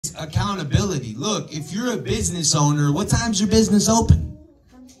accountability. Look, if you're a business owner, what time's your business open?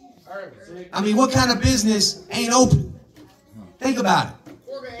 I mean, what kind of business ain't open? Think about it.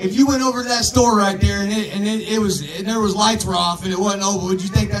 If you went over to that store right there and there was lights were off and it wasn't open, would you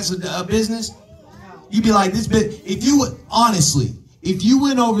think that's a business? You'd be like, this bit. If you would, honestly, if you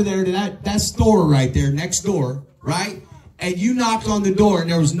went over there to that store right there next door, right, and you knocked on the door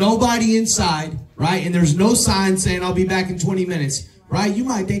and there was nobody inside, right, and there's no sign saying I'll be back in 20 minutes, right, you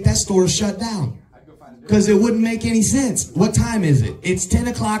might think that store is shut down because it wouldn't make any sense. What time is it? It's 10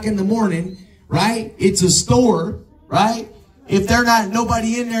 o'clock in the morning, right? It's a store, right? If they're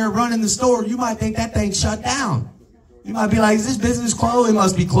nobody in there running the store, you might think that thing's shut down. You might be like, is this business closed? It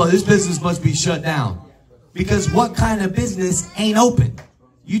must be closed. This business must be shut down. Because what kind of business ain't open?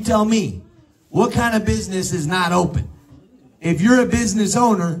 You tell me. What kind of business is not open? If you're a business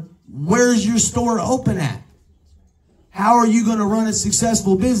owner, where's your store open at? How are you going to run a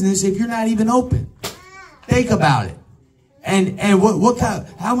successful business if you're not even open? Think about it. And what kind,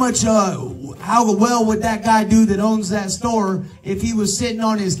 how well would that guy do that owns that store if he was sitting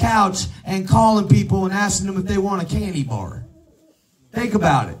on his couch and calling people and asking them if they want a candy bar? Think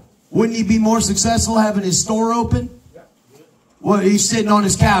about it. Wouldn't he be more successful having his store open? Well, he's sitting on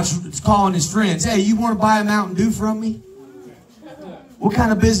his couch calling his friends. Hey, you want to buy a Mountain Dew from me? What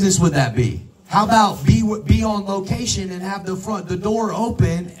kind of business would that be? How about be on location and have the door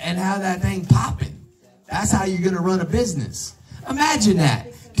open and have that thing popping? That's how you're going to run a business. Imagine that.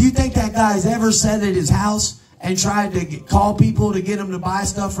 Do you think that guy's ever sat at his house and tried to call people to get them to buy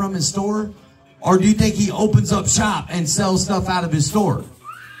stuff from his store? Or do you think he opens up shop and sells stuff out of his store?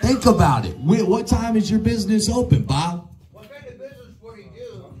 Think about it. What time is your business open, Bob? What kind of business would he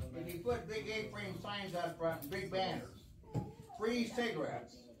do if he put big A-frame signs out front and big banners? Free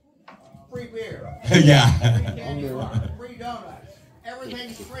cigarettes, free beer, Yeah. free candy bar, free donuts.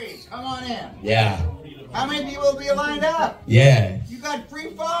 Everything's free. Come on in. Yeah. How many people will be lined up? Yeah. You got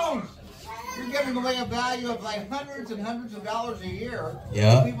free phones. You're giving away a value of like hundreds and hundreds of dollars a year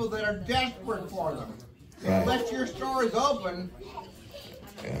to people that are desperate for them. Right. Unless your store is open,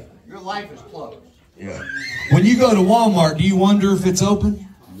 your life is closed. Yeah. When you go to Walmart, do you wonder if it's open?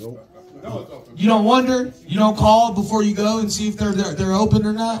 Nope. You don't wonder? You don't call before you go and see if they're open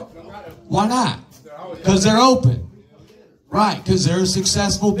or not? Why not? Because they're open. Right, because they're a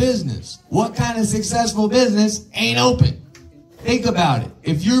successful business. What kind of successful business ain't open? Think about it.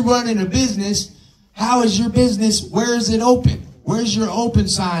 If you're running a business, how is your business, where is it open? Where's your open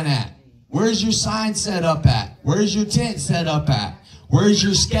sign at? Where's your sign set up at? Where's your tent set up at? Where's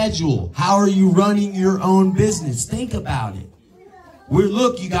your schedule? How are you running your own business? Think about it.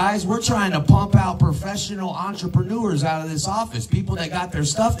 Look, you guys, we're trying to pump out professional entrepreneurs out of this office. People that got their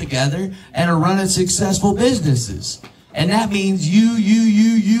stuff together and are running successful businesses. And that means you,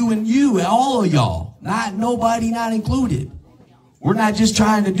 and you, all of y'all. Nobody not included. We're not just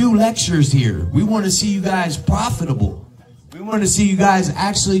trying to do lectures here. We want to see you guys profitable. We want to see you guys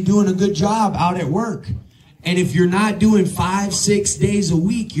actually doing a good job out at work. And if you're not doing 5-6 days a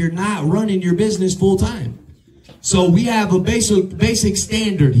week, you're not running your business full time. So we have a basic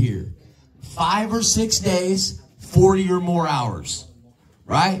standard here. 5 or 6 days, 40 or more hours.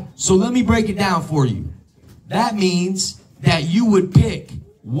 Right? So let me break it down for you. That means that you would pick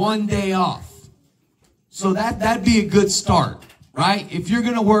 1 day off. So that'd be a good start, right? If you're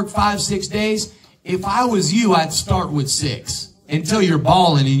going to work 5-6 days, if I was you, I'd start with 6 until you're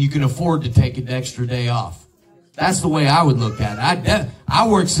balling and you can afford to take an extra day off. That's the way I would look at it. I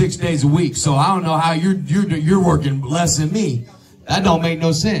work 6 days a week, so I don't know how you're working less than me. That don't make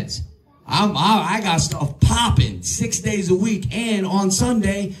no sense. I got stuff popping 6 days a week, and on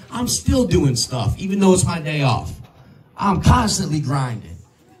Sunday, I'm still doing stuff, even though it's my day off. I'm constantly grinding.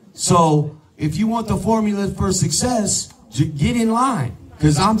 So if you want the formula for success, get in line,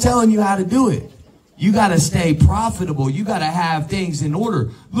 because I'm telling you how to do it. You got to stay profitable. You got to have things in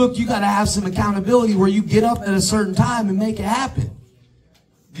order. Look, you got to have some accountability where you get up at a certain time and make it happen.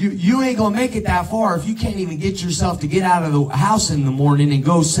 You ain't going to make it that far if you can't even get yourself to get out of the house in the morning and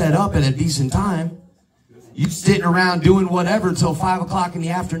go set up at a decent time. You sitting around doing whatever till 5 o'clock in the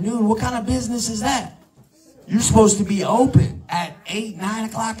afternoon. What kind of business is that? You're supposed to be open at 8, 9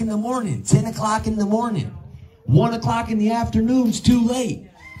 o'clock in the morning, 10 o'clock in the morning. 1 o'clock in the afternoon's too late.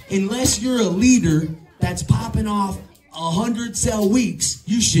 Unless you're a leader that's popping off 100 sale weeks,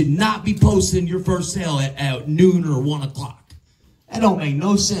 you should not be posting your first sale at noon or 1 o'clock. That don't make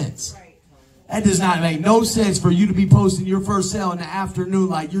no sense. That does not make no sense for you to be posting your first sale in the afternoon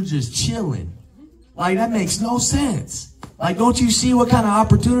like you're just chilling. Like, that makes no sense. Like, don't you see what kind of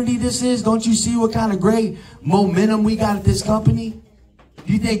opportunity this is? Don't you see what kind of great momentum we got at this company?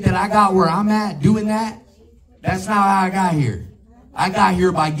 You think that I got where I'm at doing that? That's not how I got here. I got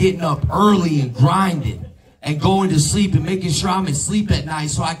here by getting up early and grinding and going to sleep and making sure I'm asleep at night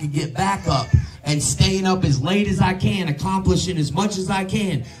so I can get back up and staying up as late as I can, accomplishing as much as I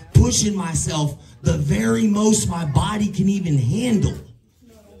can, pushing myself the very most my body can even handle,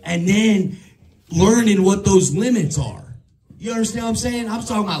 and then learning what those limits are. You understand what I'm saying? I'm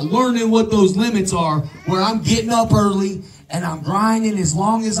talking about learning what those limits are, where I'm getting up early and I'm grinding as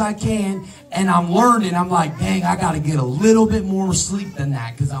long as I can, and I'm learning. I'm like, dang, I got to get a little bit more sleep than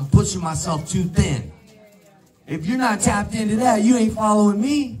that because I'm pushing myself too thin. If you're not tapped into that, you ain't following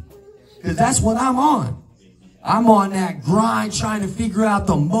me, because that's what I'm on. I'm on that grind, trying to figure out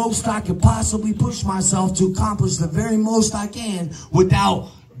the most I could possibly push myself to accomplish the very most I can without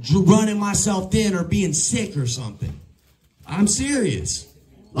running myself thin or being sick or something. I'm serious.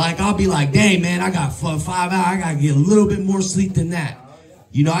 Like, I'll be like, dang, man, I got 5 hours. I got to get a little bit more sleep than that.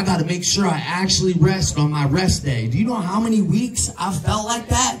 You know, I got to make sure I actually rest on my rest day. Do you know how many weeks I felt like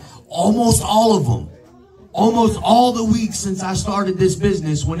that? Almost all of them. Almost all the weeks since I started this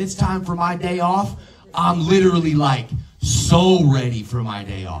business, when it's time for my day off, I'm literally like so ready for my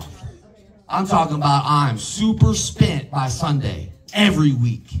day off. I'm talking about I'm super spent by Sunday. Every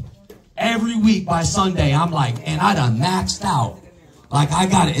week. Every week by Sunday, I'm like, and I done maxed out. Like, I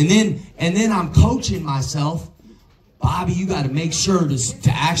got it. And then I'm coaching myself. Bobby, you got to make sure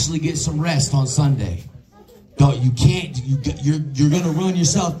to actually get some rest on Sunday. You can't, you're going to run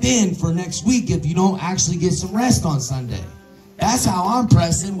yourself thin for next week if you don't actually get some rest on Sunday. That's how I'm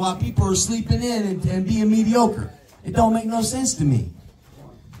pressing while people are sleeping in and being mediocre. It don't make no sense to me.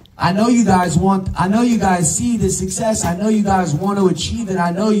 I know you guys see the success. I know you guys want to achieve it. I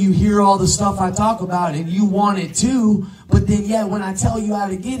know you hear all the stuff I talk about and you want it too. But then, yeah, when I tell you how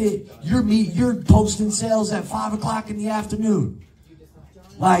to get it, you're posting sales at 5 o'clock in the afternoon.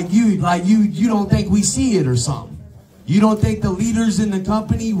 Like you don't think we see it or something. You don't think the leaders in the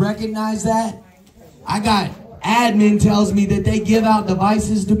company recognize that? I got admin tells me that they give out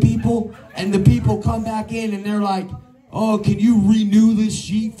devices to people, and the people come back in and they're like, oh, can you renew this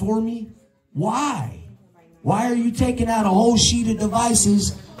sheet for me? Why? Why are you taking out a whole sheet of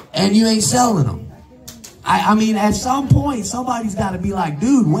devices and you ain't selling them? I mean, at some point, somebody's got to be like,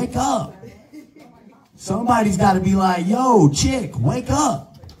 dude, wake up. Somebody's got to be like, yo, chick, wake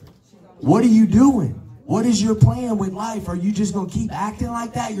up. What are you doing? What is your plan with life? Are you just going to keep acting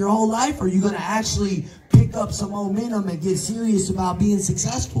like that your whole life? Or are you going to actually pick up some momentum and get serious about being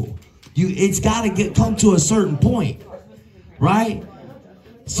successful? It's got to come to a certain point, right?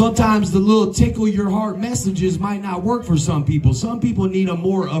 Sometimes the little tickle your heart messages might not work for some people. Some people need a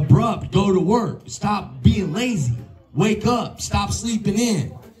more abrupt go to work. Stop being lazy. Wake up. Stop sleeping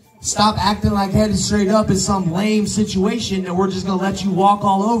in. Stop acting like headed straight up in some lame situation that we're just going to let you walk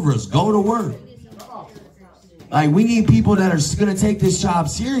all over us. Go to work. Like, we need people that are going to take this job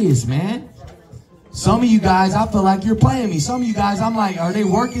serious, man. Some of you guys, I feel like you're playing me. Some of you guys, I'm like, are they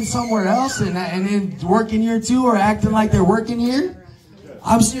working somewhere else and then working here too, or acting like they're working here?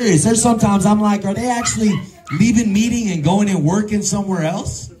 I'm serious. There's sometimes I'm like, are they actually leaving meeting and going and working somewhere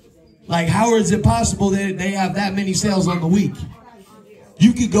else? Like, how is it possible that they have that many sales on the week?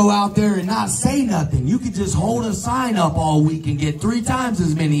 You could go out there and not say nothing. You could just hold a sign up all week and get 3 times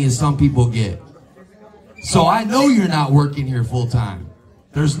as many as some people get. So I know you're not working here full time.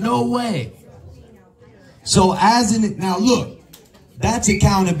 There's no way. So now look, that's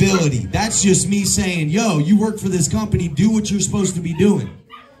accountability. That's just me saying, yo, you work for this company, do what you're supposed to be doing.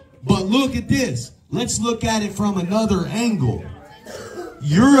 But look at this. Let's look at it from another angle.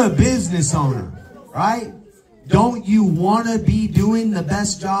 You're a business owner, right? Don't you want to be doing the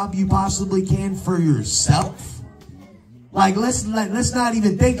best job you possibly can for yourself? Like, let's not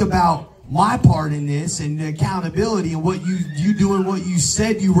even think about my part in this and the accountability and what you doing what you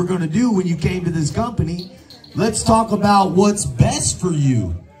said you were going to do when you came to this company. Let's talk about what's best for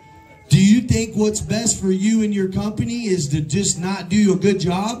you. Do you think what's best for you and your company is to just not do a good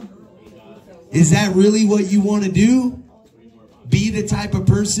job? Is that really what you want to do? Be the type of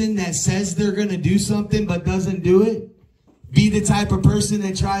person that says they're going to do something but doesn't do it? Be the type of person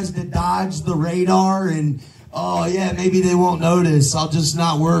that tries to dodge the radar and, oh yeah, maybe they won't notice. I'll just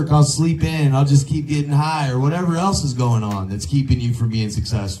not work. I'll sleep in. I'll just keep getting high, or whatever else is going on that's keeping you from being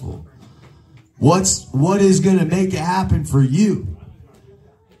successful. What is going to make it happen for you?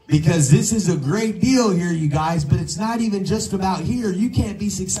 Because this is a great deal here, you guys, but it's not even just about here. You can't be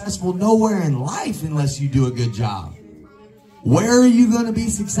successful nowhere in life unless you do a good job. Where are you going to be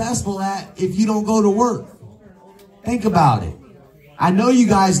successful at if you don't go to work? Think about it. I know you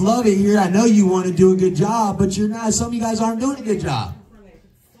guys love it here. I know you want to do a good job, but you're not. Some of you guys aren't doing a good job.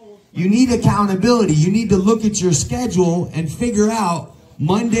 You need accountability. You need to look at your schedule and figure out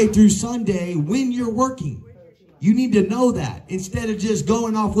Monday through Sunday when you're working. You need to know that instead of just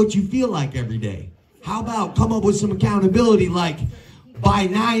going off what you feel like every day. How about come up with some accountability, like by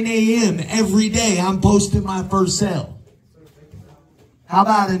 9 a.m. every day I'm posting my first sale. How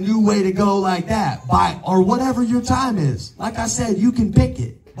about a new way to go like that? Or whatever your time is. Like I said, you can pick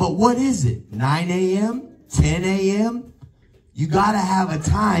it. But what is it? 9 a.m.? 10 a.m.? You got to have a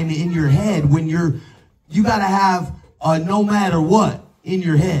time in your head when you got to have a no matter what in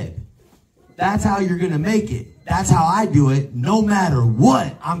your head. That's how you're going to make it. That's how I do it. No matter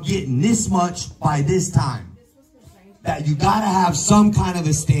what, I'm getting this much by this time. That you got to have some kind of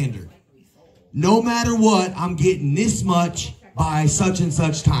a standard. No matter what, I'm getting this much by such and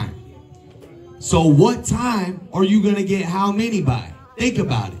such time. So what time are you going to get how many by? Think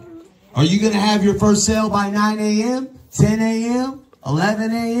about it. Are you going to have your first sale by 9 a.m., 10 a.m.,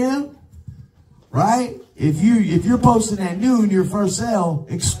 11 a.m.? Right? If you're posting at noon your first sale,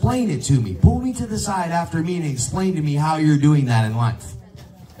 explain it to me. Pull me to the side after a meeting and explain to me how you're doing that in life.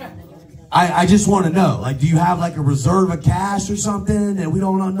 I just want to know. Like, do you have like a reserve of cash or something that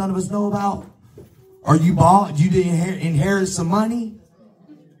none of us know about? Are you bought? You inherit some money?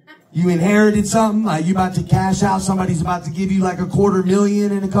 You inherited something? Like you about to cash out? Somebody's about to give you like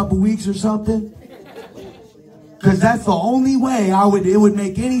 $250,000 in a couple weeks or something? Because that's the only way it would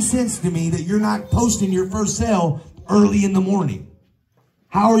make any sense to me that you're not posting your first sale early in the morning.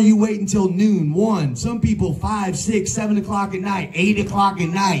 How are you waiting till noon, 1? Some people 5, 6, 7 o'clock at night, 8 o'clock at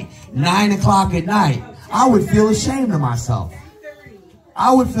night, 9 o'clock at night. I would feel ashamed of myself.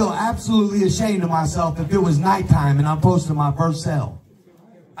 I would feel absolutely ashamed of myself if it was nighttime and I'm posting my first sale.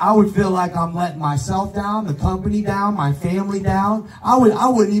 I would feel like I'm letting myself down, the company down, my family down. I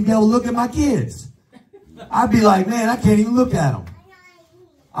wouldn't even be able to look at my kids. I'd be like, man, I can't even look at them.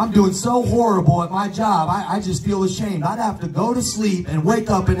 I'm doing so horrible at my job. I just feel ashamed. I'd have to go to sleep and wake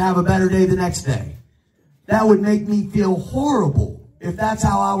up and have a better day the next day. That would make me feel horrible if that's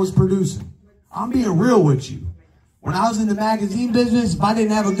how I was producing. I'm being real with you. When I was in the magazine business, if I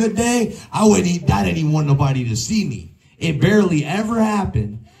didn't have a good day, I didn't even want nobody to see me. It barely ever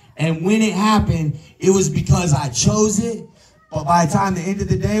happened. And when it happened, it was because I chose it. But by the time the end of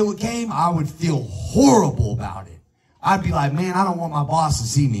the day came, I would feel horrible about it. I'd be like, man, I don't want my boss to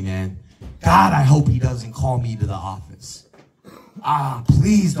see me, man. God, I hope he doesn't call me to the office.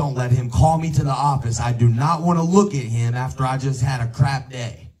 Please don't let him call me to the office. I do not want to look at him after I just had a crap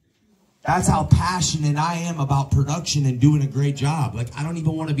day. That's how passionate I am about production and doing a great job. Like, I don't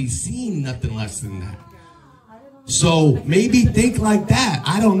even want to be seen nothing less than that. So maybe think like that.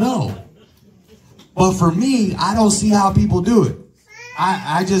 I don't know. But for me, I don't see how people do it.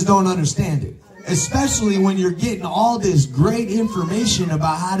 I just don't understand it. Especially when you're getting all this great information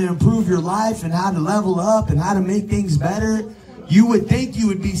about how to improve your life and how to level up and how to make things better. You would think you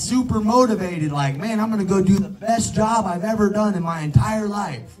would be super motivated. Like, man, I'm going to go do the best job I've ever done in my entire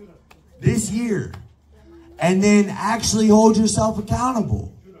life this year. And then actually hold yourself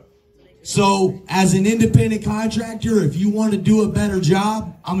accountable. So as an independent contractor, if you want to do a better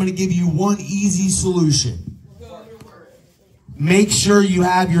job, I'm going to give you one easy solution. Make sure you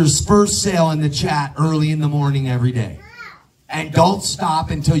have your first sale in the chat early in the morning every day. And don't stop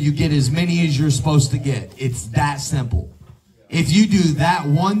until you get as many as you're supposed to get. It's that simple. If you do that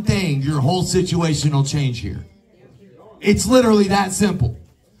one thing, your whole situation will change here. It's literally that simple.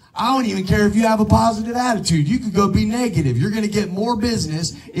 I don't even care if you have a positive attitude. You could go be negative. You're going to get more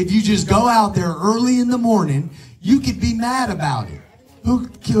business if you just go out there early in the morning. You could be mad about it.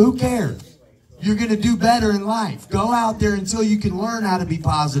 Who cares? You're going to do better in life. Go out there until you can learn how to be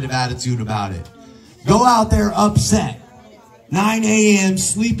positive attitude about it. Go out there upset. 9 a.m.,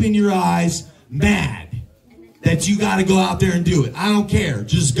 sleep in your eyes, mad that you got to go out there and do it. I don't care.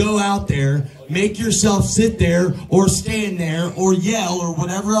 Just go out there, make yourself sit there or stand there or yell or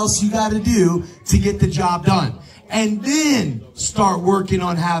whatever else you got to do to get the job done. And then start working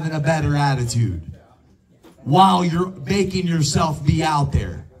on having a better attitude while you're making yourself be out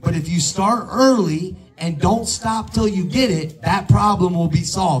there. But if you start early and don't stop till you get it, that problem will be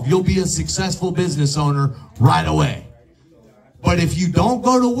solved. You'll be a successful business owner right away. But if you don't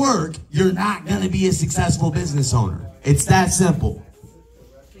go to work, you're not going to be a successful business owner. It's that simple.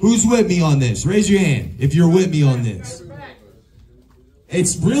 Who's with me on this? Raise your hand if you're with me on this.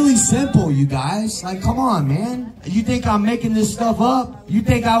 It's really simple, you guys. Like, come on, man. You think I'm making this stuff up? You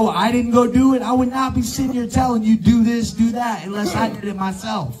think I didn't go do it? I would not be sitting here telling you do this, do that, unless I did it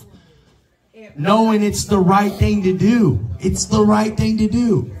myself. Knowing it's the right thing to do. It's the right thing to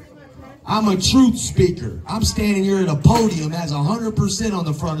do. I'm a truth speaker. I'm standing here at a podium, has 100% on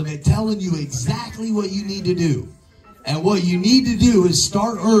the front of it, telling you exactly what you need to do. And what you need to do is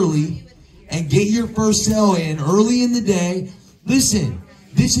start early and get your first sale in early in the day. Listen,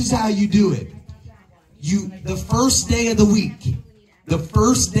 this is how you do it. The first day of the week, the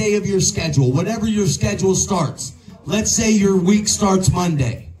first day of your schedule, whatever your schedule starts. Let's say your week starts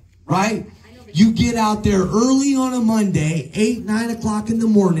Monday, right? You get out there early on a Monday, 8, 9 o'clock in the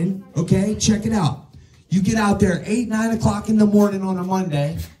morning, okay? Check it out. You get out there 8, 9 o'clock in the morning on a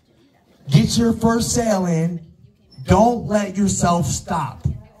Monday, get your first sale in. Don't let yourself stop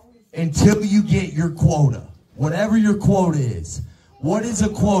until you get your quota, whatever your quota is. What is a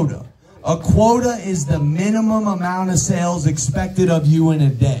quota? A quota is the minimum amount of sales expected of you in a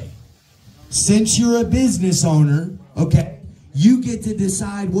day. Since you're a business owner, okay, you get to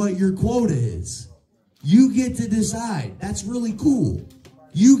decide what your quota is. You get to decide. That's really cool.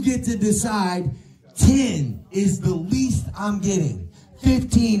 You get to decide 10 is the least I'm getting.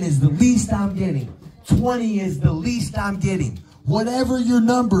 15 is the least I'm getting. 20 is the least I'm getting. Whatever your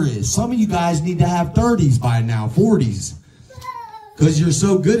number is. Some of you guys need to have 30s by now, 40s. Because you're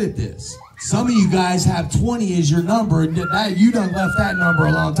so good at this. Some of you guys have 20 as your number, and you done left that number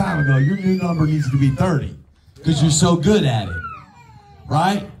a long time ago. Your new number needs to be 30 because you're so good at it,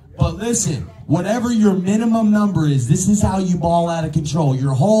 right? But listen, whatever your minimum number is, this is how you ball out of control.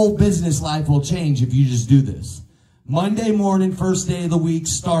 Your whole business life will change if you just do this. Monday morning, first day of the week,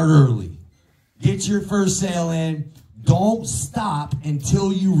 start early. Get your first sale in. Don't stop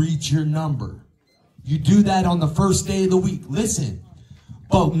until you reach your number. You do that on the first day of the week. Listen.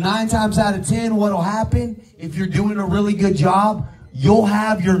 But 9 times out of 10, what will happen, if you're doing a really good job, you'll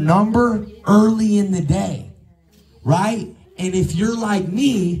have your number early in the day, right? And if you're like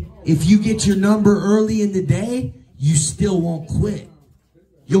me, if you get your number early in the day, you still won't quit.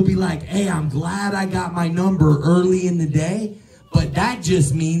 You'll be like, hey, I'm glad I got my number early in the day, but that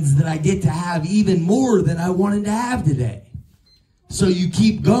just means that I get to have even more than I wanted to have today. So you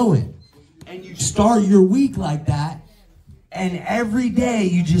keep going, and you start your week like that. And every day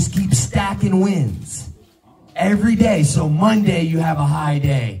you just keep stacking wins. Every day. So Monday you have a high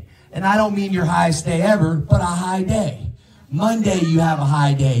day. And I don't mean your highest day ever, but a high day. Monday you have a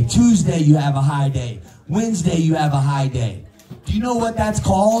high day. Tuesday you have a high day. Wednesday you have a high day. Do you know what that's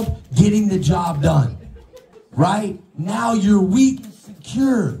called? Getting the job done. Right? Now your week is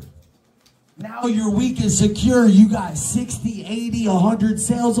secure. Now your week is secure. You got 60, 80, 100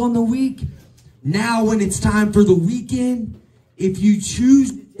 sales on the week. Now when it's time for the weekend, if you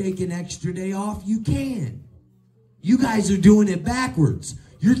choose to take an extra day off, you can. You guys are doing it backwards.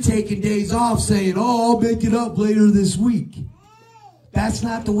 You're taking days off saying, oh, I'll make it up later this week. That's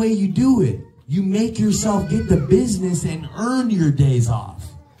not the way you do it. You make yourself get the business and earn your days off.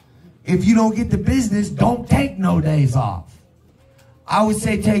 If you don't get the business, don't take no days off. I would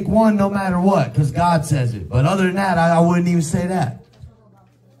say take one no matter what, because God says it. But other than that, I wouldn't even say that.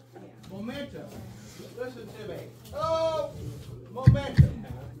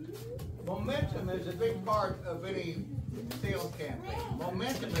 Momentum is a big part of any sales campaign.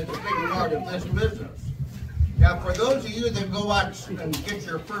 Momentum is a big part of this business. Now, for those of you that go out and get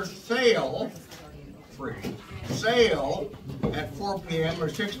your first sale, free sale at 4 p.m. or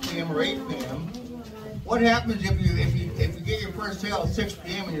 6 p.m. or 8 p.m., what happens if you get your first sale at 6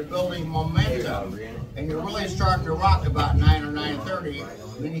 p.m. and you're building momentum and you're really starting to rock about 9 or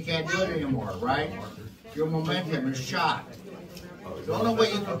 9:30, then you can't do it anymore, right? Your momentum is shot. The only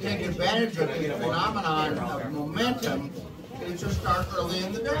way you can take advantage of the phenomenon of momentum is to start early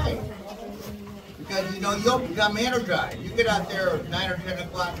in the day. Because, you know, you'll become energized. You get out there at 9 or 10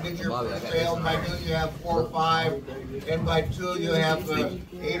 o'clock and get your first sale. By noon you have 4 or 5. And by 2 you have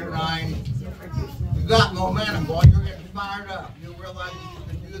 8 or 9. You got momentum, boy. You're getting fired up. You realize you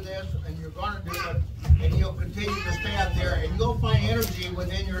can do this and you're going to do it. And you'll continue to stay out there and you'll find energy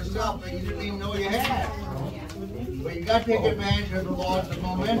within yourself that you didn't even know you had. But you got to take advantage of the laws of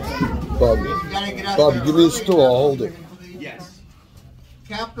momentum. Bobby, give me a stool, I'll hold it. Yes.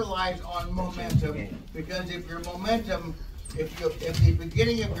 Capitalize on momentum, because if your momentum, if the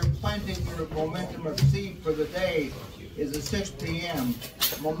beginning of your planting your momentum of seed for the day is at 6 p.m.,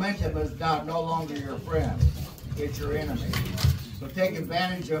 momentum is no longer your friend, it's your enemy. So take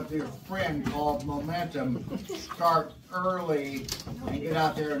advantage of your friend called momentum. Start early and get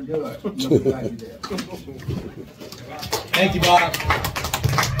out there and do it. Thank you, Bob.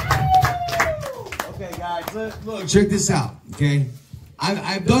 Okay, guys, look, check this out, okay?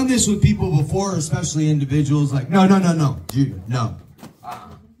 I've done this with people before, especially individuals like, no, dude, no.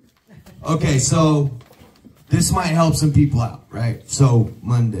 Okay, so this might help some people out, right? So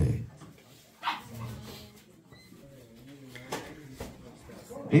Monday,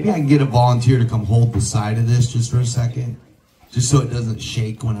 Maybe I can get a volunteer to come hold the side of this just for a second, just so it doesn't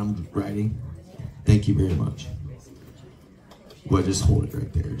shake when I'm writing. Thank you very much. Well, just hold it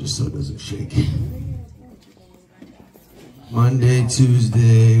right there, just so it doesn't shake. Monday,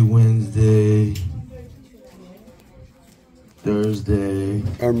 Tuesday, Wednesday, Thursday.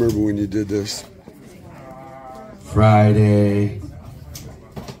 I remember when you did this. Friday,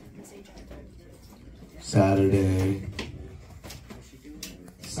 Saturday,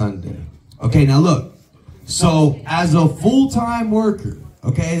 Sunday. Okay, now look. So as a full-time worker,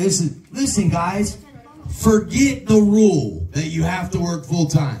 okay, listen guys, forget the rule that you have to work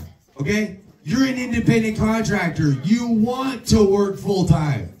full-time, okay? You're an independent contractor. You want to work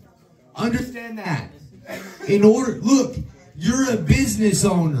full-time. Understand that. Look, you're a business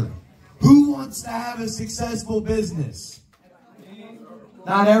owner. Who wants to have a successful business?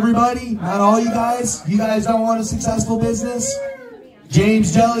 Not everybody? Not all you guys? You guys don't want a successful business?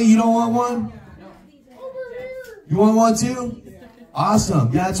 James Jelly, you don't want one? You want one too?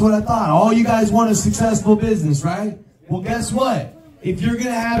 Awesome. Yeah, that's what I thought. All you guys want a successful business, right? Well, guess what? If you're going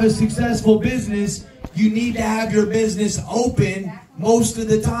to have a successful business, you need to have your business open most of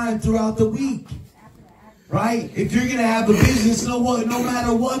the time throughout the week. Right? If you're going to have a business, no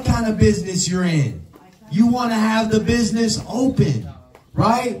matter what kind of business you're in, you want to have the business open.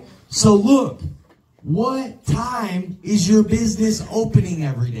 Right? So look, what time is your business opening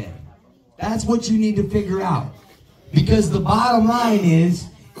every day? That's what you need to figure out. Because the bottom line is,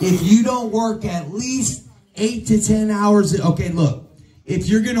 if you don't work at least 8 to 10 hours, okay, look, if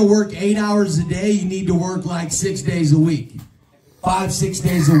you're going to work 8 hours a day, you need to work like 6 days a week. 5, 6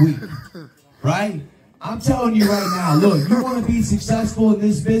 days a week. Right? I'm telling you right now, look, you want to be successful in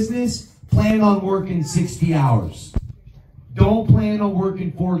this business, plan on working 60 hours. Don't plan on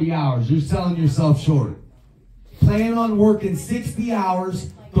working 40 hours. You're selling yourself short. Plan on working 60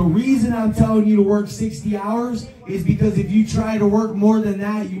 hours. The reason I'm telling you to work 60 hours is because if you try to work more than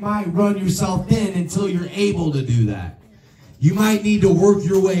that, you might run yourself thin until you're able to do that. You might need to work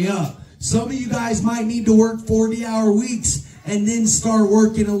your way up. Some of you guys might need to work 40-hour weeks and then start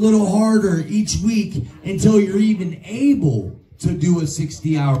working a little harder each week until you're even able to do a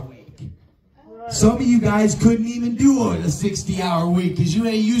 60-hour week. Some of you guys couldn't even do a 60-hour week because you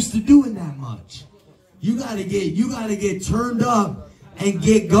ain't used to doing that much. You gotta get turned up and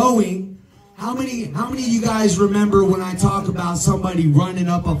get going. How many of you guys remember when I talk about somebody running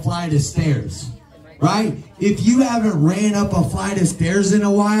up a flight of stairs? Right? If you haven't ran up a flight of stairs in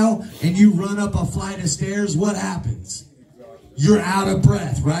a while and you run up a flight of stairs, what happens? You're out of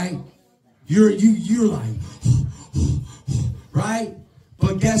breath, right? You're like, right?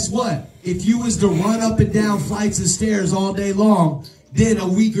 But guess what? If you was to run up and down flights of stairs all day long, then a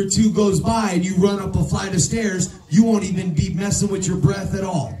week or two goes by and you run up a flight of stairs, you won't even be messing with your breath at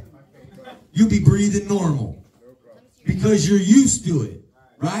all. You'll be breathing normal because you're used to it,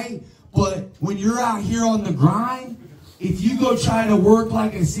 right? But when you're out here on the grind, if you go try to work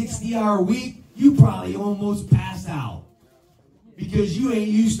like a 60-hour week, you probably almost pass out because you ain't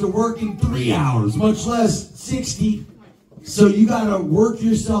used to working 3 hours, much less 60. So you got to work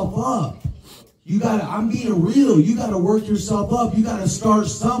yourself up. I'm being real. You got to work yourself up. You got to start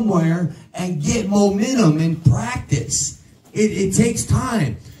somewhere and get momentum and practice. It takes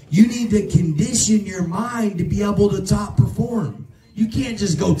time. You need to condition your mind to be able to top perform. You can't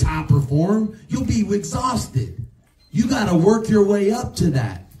just go top perform. You'll be exhausted. You got to work your way up to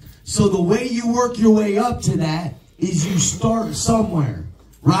that. So the way you work your way up to that is you start somewhere,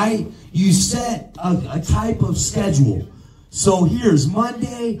 right? You set a type of schedule. So here's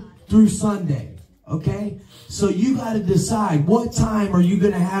Monday through Sunday, okay? So you got to decide what time are you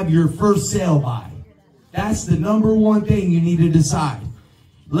going to have your first sale by. That's the number one thing you need to decide.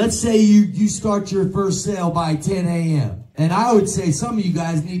 Let's say you start your first sale by 10 a.m. And I would say some of you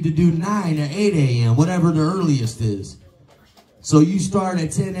guys need to do 9 or 8 a.m., whatever the earliest is. So you start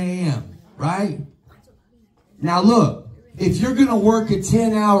at 10 a.m., right? Now look, if you're going to work a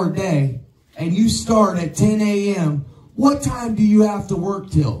 10-hour day and you start at 10 a.m., what time do you have to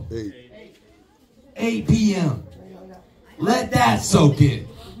work till? 8 p.m. Let that soak in.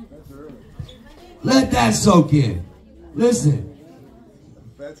 Let that soak in. Listen.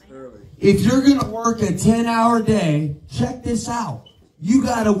 If you're going to work a 10-hour day, check this out. You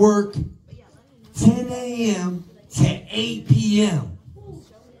got to work 10 a.m. to 8 p.m.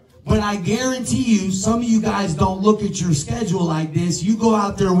 But I guarantee you, some of you guys don't look at your schedule like this. You go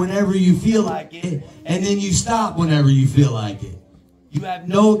out there whenever you feel like it, and then you stop whenever you feel like it. You have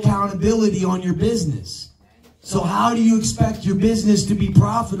no accountability on your business. So how do you expect your business to be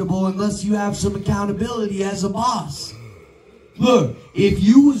profitable unless you have some accountability as a boss? Look, if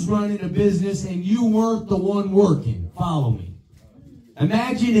you was running a business and you weren't the one working, follow me.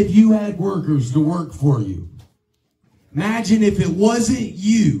 Imagine if you had workers to work for you. Imagine if it wasn't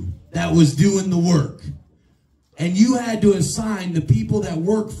you that was doing the work. And you had to assign the people that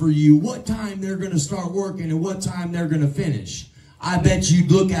work for you what time they're going to start working and what time they're going to finish. I bet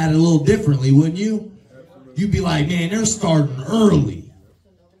you'd look at it a little differently, wouldn't you? You'd be like, man, they're starting early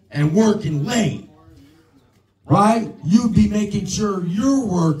and working late. Right? You'd be making sure your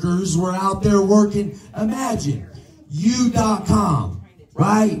workers were out there working. Imagine, U.com,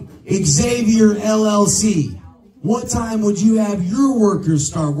 right? Xavier LLC. What time would you have your workers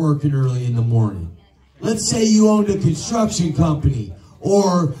start working early in the morning? Let's say you owned a construction company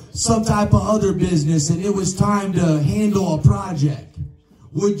or some type of other business and it was time to handle a project.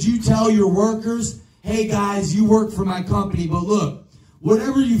 Would you tell your workers, hey guys, you work for my company, but look,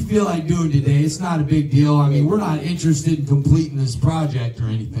 whatever you feel like doing today, it's not a big deal. I mean, we're not interested in completing this project or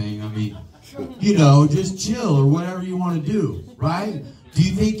anything. I mean, you know, just chill or whatever you want to do, right? Do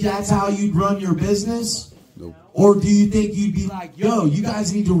you think that's how you'd run your business? Nope. Or do you think you'd be like, yo, you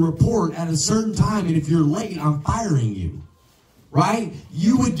guys need to report at a certain time, and if you're late, I'm firing you, right?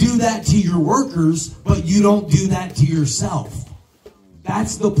 You would do that to your workers, but you don't do that to yourself.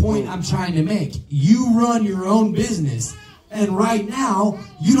 That's the point I'm trying to make. You run your own business. And right now,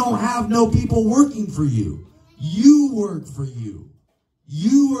 you don't have no people working for you. You work for you.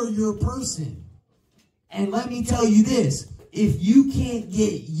 You are your person. And let me tell you this. If you can't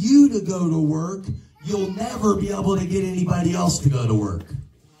get you to go to work, you'll never be able to get anybody else to go to work.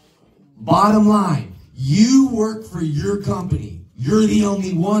 Bottom line, you work for your company. You're the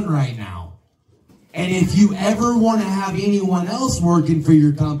only one right now. And if you ever want to have anyone else working for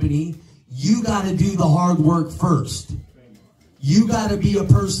your company, you got to do the hard work first. You got to be a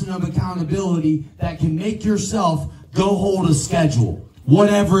person of accountability that can make yourself go hold a schedule,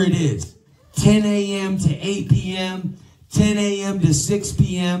 whatever it is, 10 a.m. to 8 p.m., 10 a.m. to 6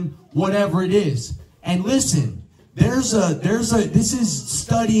 p.m., whatever it is. And listen, this is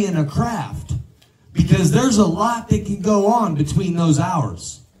studying a craft because there's a lot that can go on between those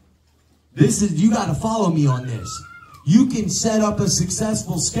hours. You got to follow me on this. You can set up a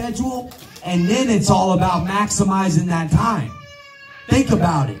successful schedule and then it's all about maximizing that time. Think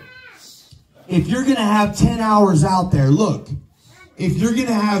about it. If you're going to have 10 hours out there, look, if you're going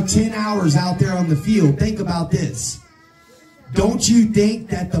to have 10 hours out there on the field, think about this. Don't you think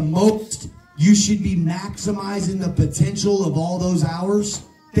that the most you should be maximizing the potential of all those hours?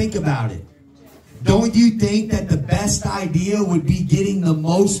 Think about it. Don't you think that the best idea would be getting the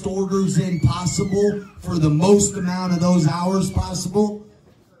most orders in possible for the most amount of those hours possible?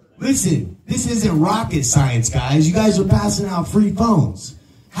 Listen, this isn't rocket science, guys. You guys are passing out free phones.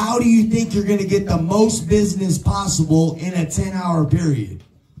 How do you think you're going to get the most business possible in a 10-hour period?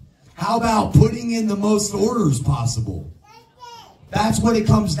 How about putting in the most orders possible? That's what it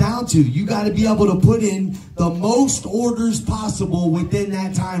comes down to. You got to be able to put in the most orders possible within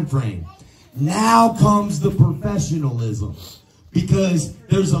that time frame. Now comes the professionalism, because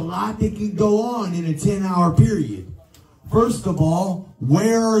there's a lot that can go on in a 10-hour period. First of all,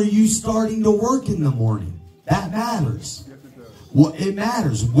 where are you starting to work in the morning? That matters. Well, it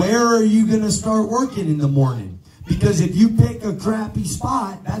matters. Where are you going to start working in the morning? Because if you pick a crappy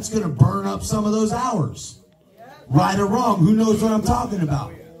spot, that's going to burn up some of those hours. Right or wrong, who knows what I'm talking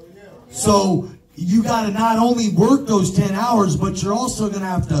about? So you got to not only work those 10 hours, but you're also going to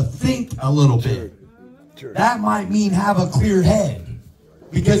have to think a little bit. That might mean have a clear head.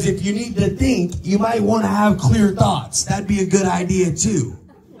 Because if you need to think, you might want to have clear thoughts. That'd be a good idea too.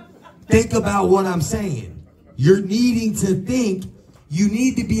 Think about what I'm saying. You're needing to think. You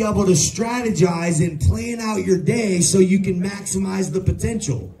need to be able to strategize and plan out your day so you can maximize the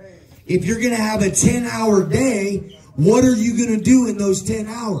potential. If you're going to have a 10-hour day, what are you going to do in those 10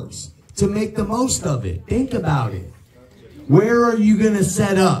 hours to make the most of it? Think about it. Where are you going to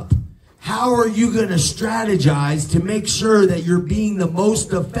set up? How are you going to strategize to make sure that you're being the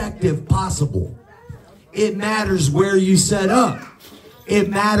most effective possible? It matters where you set up.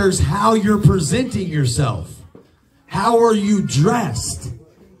 It matters how you're presenting yourself. How are you dressed?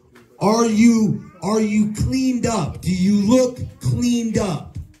 Are you cleaned up? Do you look cleaned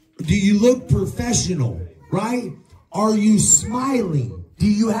up? Do you look professional, right? Are you smiling? Do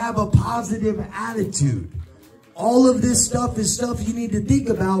you have a positive attitude? All of this stuff is stuff you need to think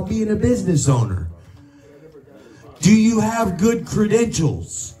about being a business owner. Do you have good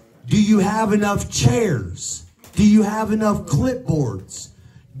credentials? Do you have enough chairs? Do you have enough clipboards?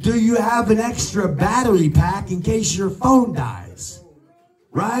 Do you have an extra battery pack in case your phone dies?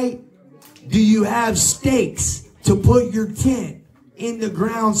 Right? Do you have stakes to put your tent in the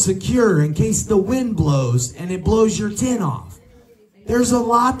ground secure in case the wind blows and it blows your tent off. There's a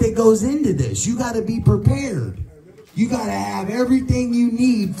lot that goes into this. You got to be prepared. You got to have everything you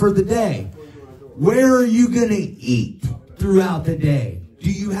need for the day. Where are you going to eat throughout the day?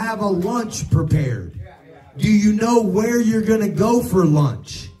 Do you have a lunch prepared? Do you know where you're going to go for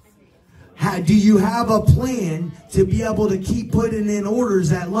lunch? Do you have a plan to be able to keep putting in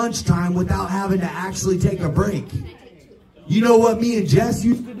orders at lunchtime without having to actually take a break? You know what me and Jess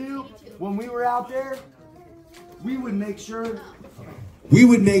used to do when we were out there? We would make sure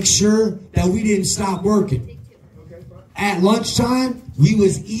that we didn't stop working. At lunchtime, we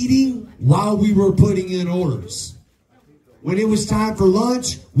was eating while we were putting in orders. When it was time for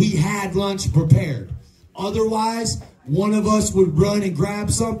lunch, we had lunch prepared. Otherwise, one of us would run and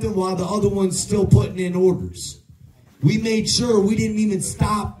grab something while the other one's still putting in orders. We made sure we didn't even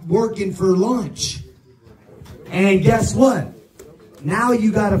stop working for lunch. And guess what? Now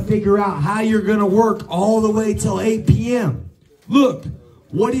you got to figure out how you're going to work all the way till 8 p.m. Look,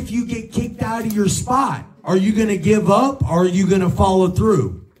 what if you get kicked out of your spot? Are you going to give up or are you going to follow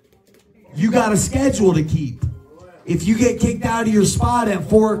through? You got a schedule to keep. If you get kicked out of your spot at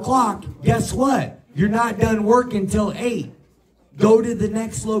 4 o'clock, guess what? You're not done working till 8. Go to the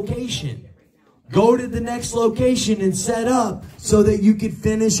next location. Go to the next location and set up so that you can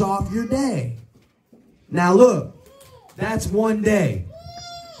finish off your day. Now look, that's one day.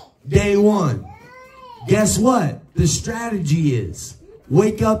 Day one. Guess what? The strategy is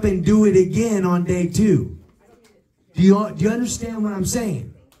wake up and do it again on day 2. Do you understand what I'm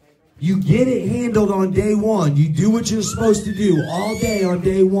saying? You get it handled on day 1. You do what you're supposed to do all day on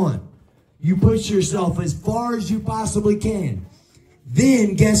day 1. You push yourself as far as you possibly can.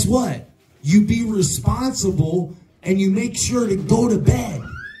 Then guess what? You be responsible and you make sure to go to bed.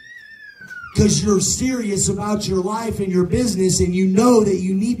 Because you're serious about your life and your business and you know that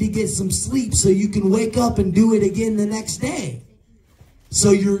you need to get some sleep so you can wake up and do it again the next day.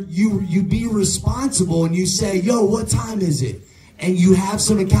 So you be responsible and you say, yo, what time is it? And you have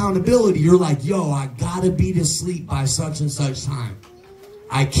some accountability. You're like, yo, I gotta be to sleep by such and such time.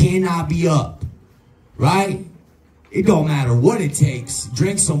 I cannot be up, right? It don't matter what it takes.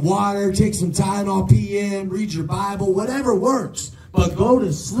 Drink some water, take some Tylenol PM, read your Bible, whatever works. But go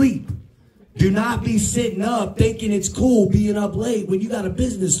to sleep. Do not be sitting up thinking it's cool being up late when you got a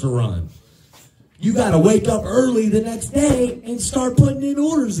business to run. You got to wake up early the next day and start putting in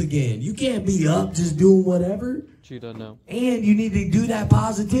orders again. You can't be up just doing whatever. You don't know. And you need to do that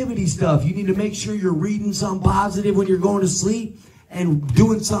positivity stuff. You need to make sure you're reading something positive when you're going to sleep and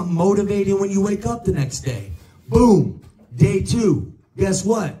doing something motivating when you wake up the next day. Boom. Day 2. Guess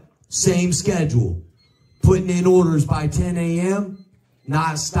what? Same schedule. Putting in orders by 10 a.m.,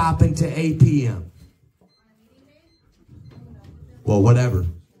 not stopping to 8 p.m. Well, whatever.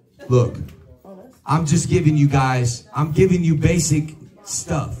 Look, I'm just giving you guys, I'm giving you basic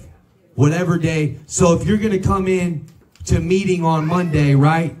stuff. Whatever day. So if you're going to come in to meeting on Monday,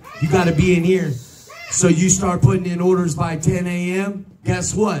 right? You got to be in here. So you start putting in orders by 10 a.m.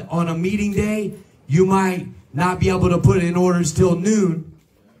 Guess what? On a meeting day, you might not be able to put in orders till noon,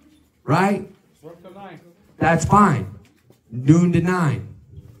 right? That's fine. Noon to 9.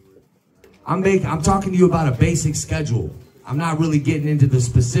 I'm talking to you about a basic schedule. I'm not really getting into the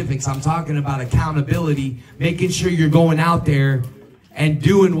specifics. I'm talking about accountability, making sure you're going out there and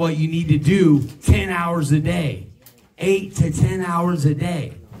doing what you need to do 10 hours a day, 8 to 10 hours a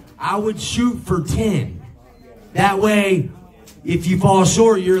day. I would shoot for 10. That way, if you fall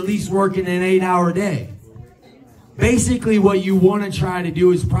short, you're at least working an 8-hour day. Basically, what you want to try to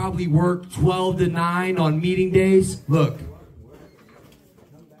do is probably work 12 to 9 on meeting days. Look,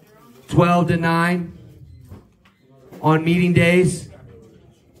 12 to 9 on meeting days.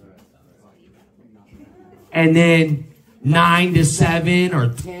 And then 9 to 7 or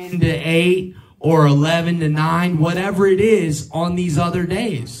 10 to 8 or 11 to 9, whatever it is on these other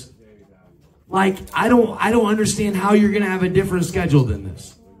days. Like, I don't understand how you're going to have a different schedule than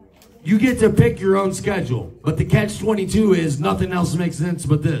this. You get to pick your own schedule, but the catch-22 is nothing else makes sense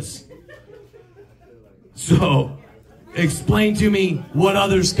but this. So, explain to me what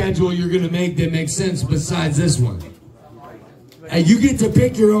other schedule you're going to make that makes sense besides this one. And you get to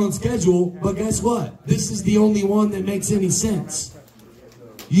pick your own schedule, but guess what? This is the only one that makes any sense.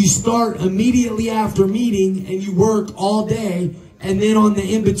 You start immediately after meeting and you work all day, and then on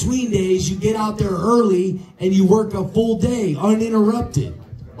the in-between days, you get out there early and you work a full day uninterrupted.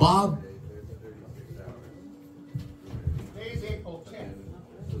 Bob? Today's April 10th.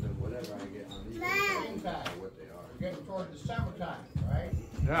 Same time. We're getting toward the summertime, right?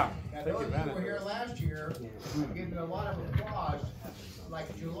 Yeah. Now, those who were here last year giving a lot of applause.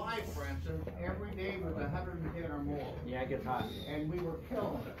 Like July, for instance, every day was 110 or more. Yeah, it gets hot. And we were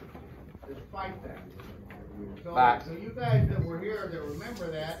killing it, despite that. So, Back. so you guys that were here that remember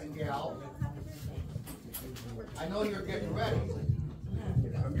that, and gals, I know you're getting ready.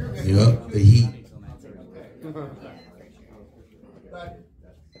 You're getting Yep, ready. the heat. Okay. But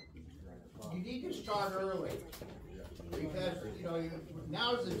you need to start early. Because, you know,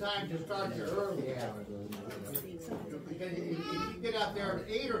 now's the time to start your early habit. Because if you get out there at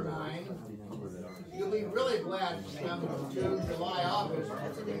 8 or 9, you'll be really glad to come June, July, August,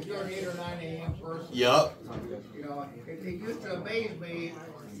 if you're an 8 or 9 a.m. person. Yep. You know, it used to amaze me.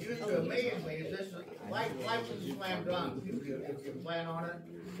 This is life is a slam dunk if you plan on it.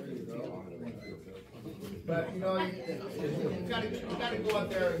 But you know, you gotta go out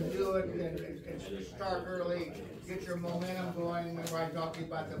there and do it and start early. Get your momentum going. Remember I talked to you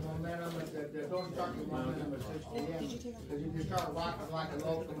about the momentum. Don't start your momentum at 6 p.m. because you just start rocking like a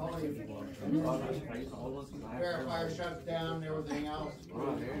locomotive. Verifier shuts down and everything else.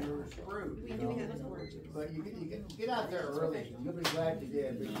 You're screwed. You know? But you get out there early. You'll be glad you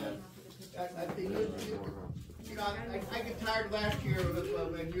did because I think you know, I get tired last year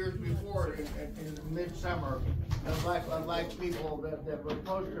and years before in midsummer of like people that were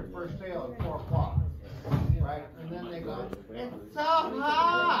close to their first sale at 4 o'clock. Right? And then they go, it's so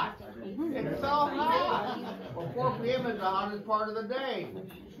hot! It's so hot! Well, 4 p.m. is the hottest part of the day,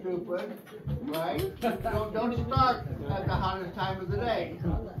 stupid. Right? Don't start at the hottest time of the day.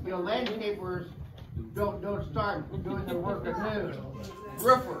 You know, landscapers don't start doing their work at noon.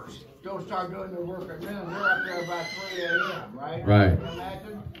 Roofers don't start doing their work at noon. They're up there about 3 a.m., right? Right.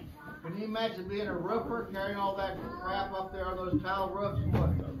 Can you imagine being a roofer, carrying all that crap up there on those tile roofs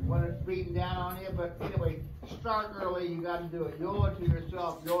when it's beating down on you? But anyway, start early. You got to do it. You owe it to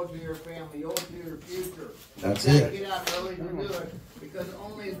yourself. You owe it to your family. You owe it to your future. That's you it. Get out early to do it because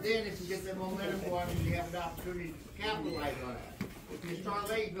only then if you get the momentum going, you have an opportunity to capitalize on it. If you start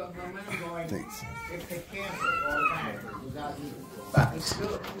late, you got momentum going. It cancels automatically without you. Facts. Do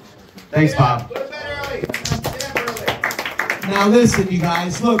it. Thanks, Bob. Go to bed early. Get up early. Now listen, you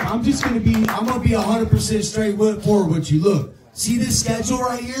guys. Look, I'm gonna be 100% straightforward with you. Look, see this schedule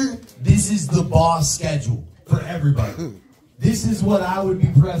right here? This is the boss schedule for everybody. This is what I would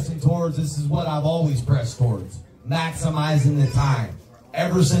be pressing towards. This is what I've always pressed towards. Maximizing the time.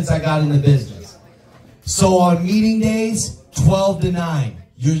 Ever since I got into business. So on meeting days, 12 to 9.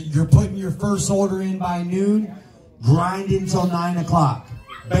 You're putting your first order in by noon, grind until 9 o'clock.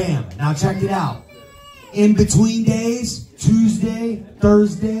 Bam. Now check it out. In between days, Tuesday,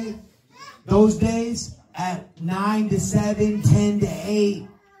 Thursday, those days at 9 to 7, 10 to 8,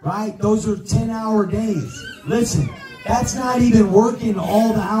 right? Those are 10-hour days. Listen, that's not even working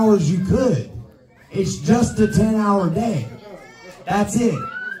all the hours you could. It's just a 10-hour day. That's it.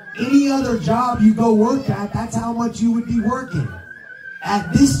 Any other job you go work at, that's how much you would be working.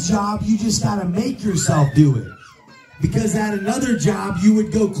 At this job, you just got to make yourself do it. Because at another job, you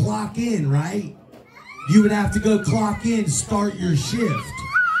would go clock in, right? You would have to go clock in, start your shift,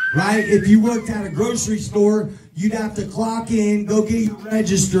 right? If you worked at a grocery store, you'd have to clock in, go get your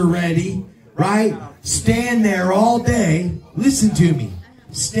register ready, right? Stand there all day. Listen to me.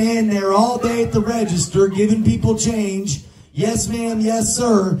 Stand there all day at the register, giving people change. Yes, ma'am, yes,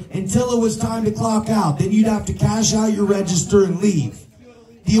 sir, until it was time to clock out. Then you'd have to cash out your register and leave.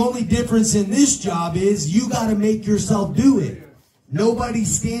 The only difference in this job is you got to make yourself do it.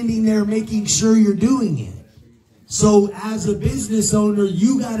 Nobody's standing there making sure you're doing it. So as a business owner,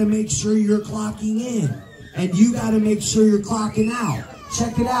 you got to make sure you're clocking in. And you got to make sure you're clocking out.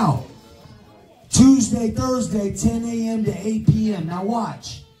 Check it out. Tuesday, Thursday, 10 a.m. to 8 p.m. Now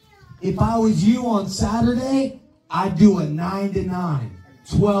watch. If I was you on Saturday, I'd do a 9 to 9,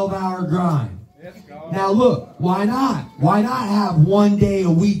 12-hour grind. Now look, why not? Why not have one day a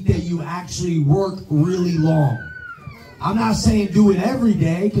week that you actually work really long? I'm not saying do it every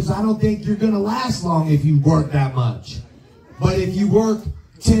day because I don't think you're going to last long if you work that much. But if you work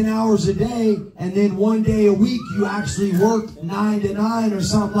 10 hours a day and then one day a week you actually work 9 to 9 or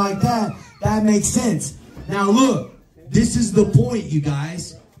something like that, that makes sense. Now look, this is the point, you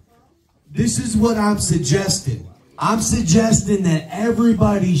guys. This is what I'm suggesting. I'm suggesting that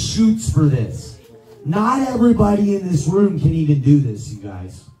everybody shoots for this. Not everybody in this room can even do this, you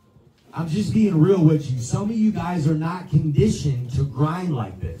guys. I'm just being real with you. Some of you guys are not conditioned to grind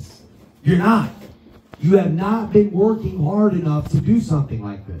like this. You're not. You have not been working hard enough to do something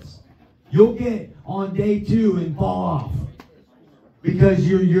like this. You'll get on day 2 and fall off because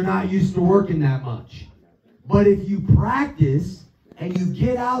you're not used to working that much. But if you practice and you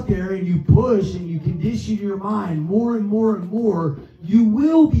get out there and you push and you condition your mind more and more and more, you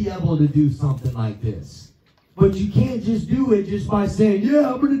will be able to do something like this. But you can't just do it just by saying,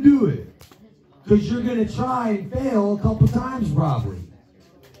 yeah, I'm going to do it. Because you're going to try and fail a couple times probably.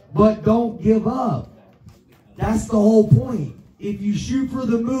 But don't give up. That's the whole point. If you shoot for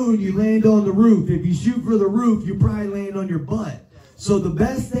the moon, you land on the roof. If you shoot for the roof, you probably land on your butt. So the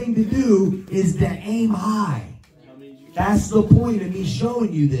best thing to do is to aim high. That's the point of me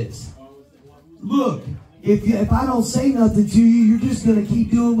showing you this. Look, if I don't say nothing to you, you're just going to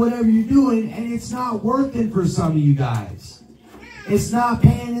keep doing whatever you're doing, and it's not working for some of you guys. It's not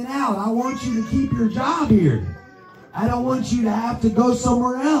panning out. I want you to keep your job here. I don't want you to have to go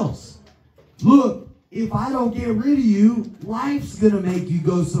somewhere else. Look, if I don't get rid of you, life's going to make you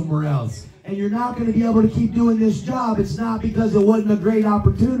go somewhere else. And you're not going to be able to keep doing this job. It's not because it wasn't a great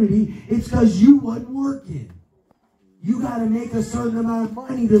opportunity. It's because you wasn't working. You got to make a certain amount of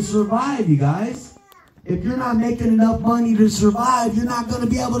money to survive, you guys. If you're not making enough money to survive, you're not going to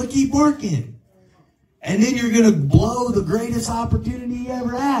be able to keep working. And then you're going to blow the greatest opportunity you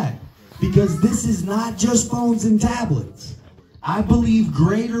ever had. Because this is not just phones and tablets. I believe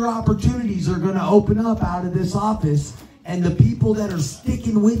greater opportunities are going to open up out of this office. And the people that are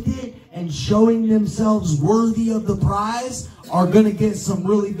sticking with it and showing themselves worthy of the prize are going to get some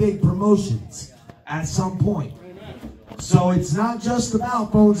really big promotions at some point. So it's not just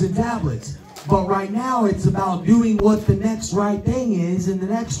about phones and tablets. But right now it's about doing what the next right thing is. And the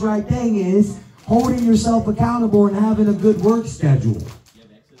next right thing is holding yourself accountable and having a good work schedule.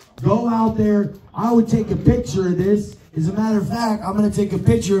 Go out there. I would take a picture of this. As a matter of fact, I'm going to take a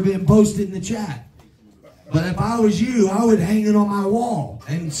picture of it and post it in the chat. But if I was you, I would hang it on my wall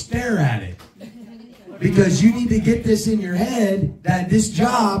and stare at it. Because you need to get this in your head that this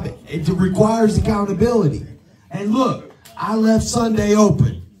job, it requires accountability. And look, I left Sunday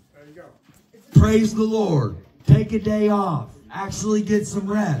open. Praise the Lord. Take a day off. Actually get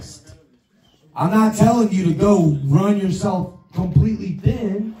some rest. I'm not telling you to go run yourself completely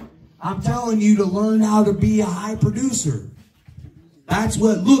thin. I'm telling you to learn how to be a high producer. That's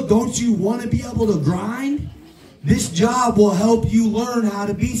what, look, don't you want to be able to grind? This job will help you learn how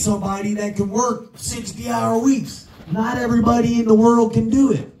to be somebody that can work 60-hour weeks. Not everybody in the world can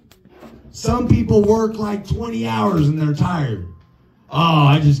do it. Some people work like 20 hours and they're tired. Oh,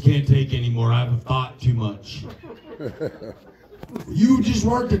 I just can't take anymore. I haven't thought too much. You just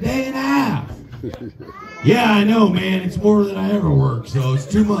worked a day and a half. Yeah, I know, man. It's more than I ever worked, so it's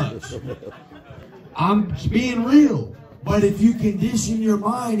too much. I'm being real. But if you condition your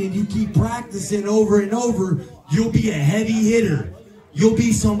mind and you keep practicing over and over, you'll be a heavy hitter. You'll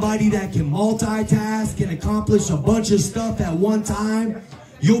be somebody that can multitask and accomplish a bunch of stuff at one time.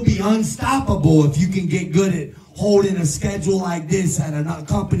 You'll be unstoppable if you can get good at holding a schedule like this at a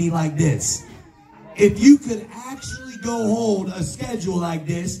company like this. If you could actually go hold a schedule like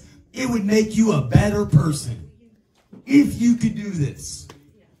this, it would make you a better person. If you could do this.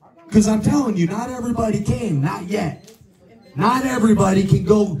 Because I'm telling you, not everybody can. Not yet. Not everybody can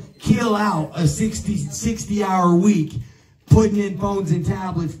go kill out a 60-hour week, putting in phones and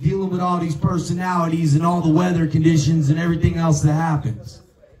tablets, dealing with all these personalities and all the weather conditions and everything else that happens.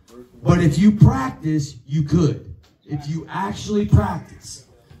 But if you practice, you could. If you actually practice.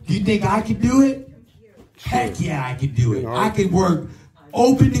 Do you think I could do it? Heck yeah, I could do it. I could work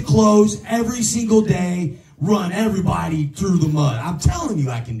open to close every single day, run everybody through the mud. I'm telling you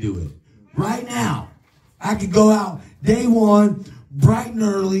I can do it. Right now. I could go out day one, bright and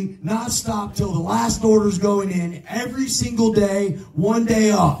early, not stop till the last order's going in, every single day, one day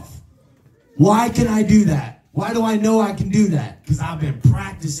off. Why can I do that? Why do I know I can do that? Because I've been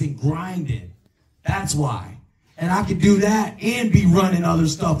practicing grinding. That's why. And I can do that and be running other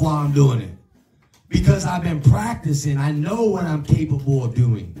stuff while I'm doing it. Because I've been practicing. I know what I'm capable of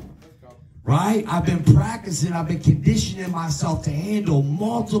doing. Right? I've been practicing. I've been conditioning myself to handle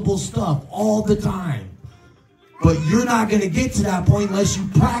multiple stuff all the time. But you're not going to get to that point unless you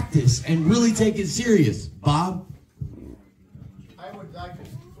practice and really take it serious. Bob? I would like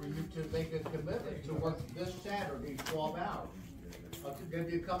for you to make a commitment to work this Saturday 12 hours. I'll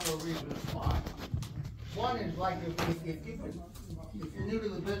give you a couple of reasons why. One is like if you're new to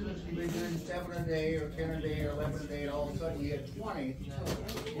the business, you've been doing 7 a day or 10 a day or 11 a day, and all of a sudden you hit 20,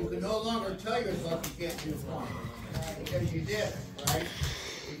 you can no longer tell yourself you can't do 20 because you did it, right?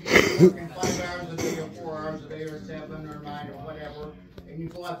 If you're working 5 hours a day or 4 hours a day or 7 or 9 or whatever, and you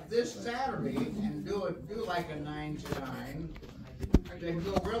go out this Saturday and do like a 9 to 9, then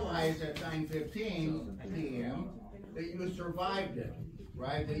you'll realize at 9:15 p.m. that you survived it,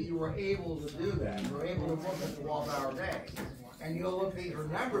 right? That you were able to do that. You were able to work a 12-hour day. and you'll look at your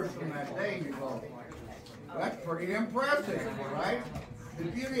numbers from that day and you go, that's pretty impressive, right? The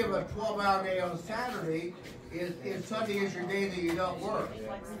beauty of a 12-hour day on Saturday is Sunday is your day that you don't work.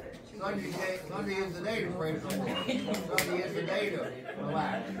 Sunday is the day to praise the Lord. Sunday is the day to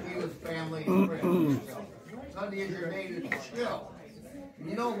relax, be with family and friends. Sunday is your day to chill. And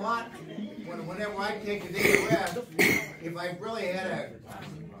you know what? Whenever I take a day of rest, if I really had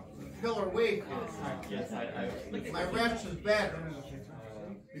a killer week, my rest is better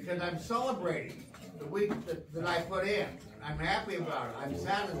because I'm celebrating the week that I put in. I'm happy about it. I'm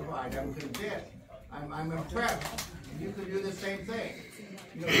satisfied. I'm content. I'm impressed. And you can do the same thing.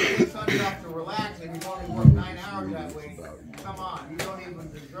 You know, you take Sunday off to relax and you've only worked 9 hours that week. Come on, you don't even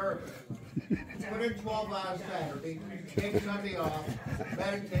deserve it. Put in 12 hours Saturday, take Sunday off,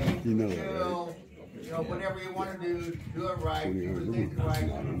 meditate, chill, you know, whatever you want to do it right, do the things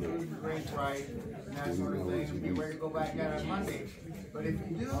right, do the drink right, and that sort of thing, and be ready to go back out on Monday. But if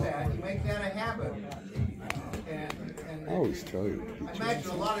you do that, you make that a habit. And I always tell you. I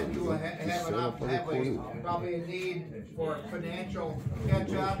imagine a lot of you have probably a need for financial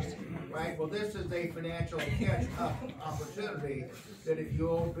catch-ups, right? Well, this is a financial catch-up opportunity that if you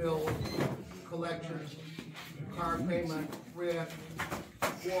owe bills, collections, car payment, rent,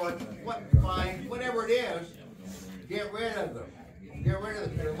 fine, whatever it is, get rid of them. Get rid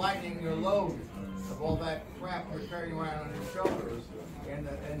of them. You're lightening your load of all that crap you're carrying around on your shoulders,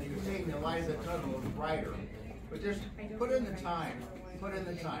 and you're seeing the light of the tunnel is brighter. But just put in the time. Put in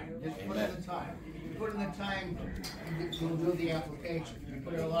the time. Just put in the time. You put in the time, you'll do the application. You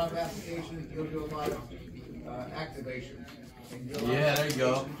put in a lot of applications, you'll do a lot of activations. Yeah, there you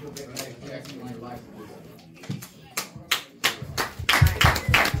go. You'll get a nice check in your life.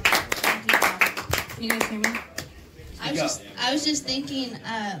 Can you guys hear me? I was just thinking,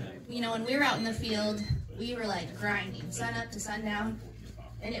 you know, when we were out in the field, we were like grinding, sun up to sundown.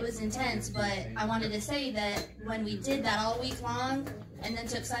 And it was intense, but I wanted to say that when we did that all week long and then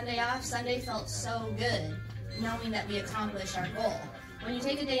took Sunday off, Sunday felt so good, knowing that we accomplished our goal. When you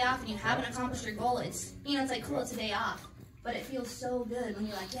take a day off and you haven't accomplished your goal, it's, you know, it's like, cool, it's a day off. But it feels so good when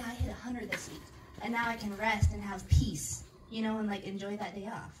you're like, yeah, I hit 100 this week. And now I can rest and have peace, you know, and like enjoy that day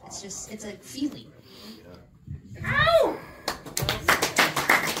off. It's just, it's a feeling. Ow!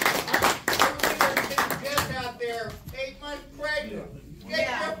 Just out there, 8 months pregnant. Get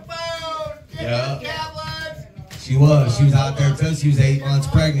your phone, get your tablets. She was out there until she was 8 months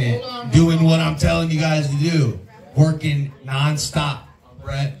pregnant, doing what I'm telling you guys to do, working nonstop,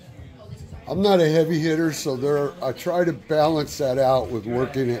 Brett. I'm not a heavy hitter, so I try to balance that out with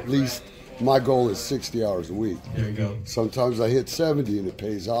working at least, my goal is 60 hours a week. There you go. Sometimes I hit 70 and it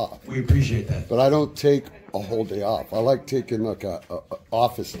pays off. We appreciate that. But I don't take a whole day off. I like taking like a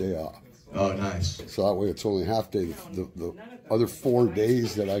office day off. Oh, nice. So that way it's only half day. The other 4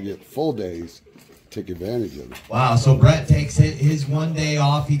 days that I get full days, take advantage of it. Wow, so Brett takes his 1 day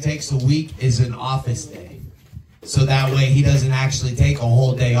off. He takes a week is an office day. So that way he doesn't actually take a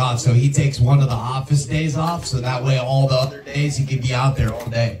whole day off. So he takes one of the office days off. So that way all the other days he can be out there all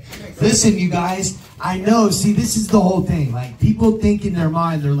day. Listen, you guys, I know. See, this is the whole thing. Like, people think in their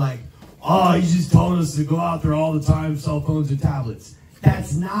mind, they're like, oh, he just told us to go out there all the time, cell phones and tablets.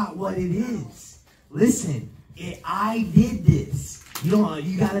 That's not what it is. Listen, I did this.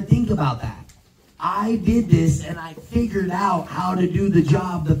 You got to think about that. I did this and I figured out how to do the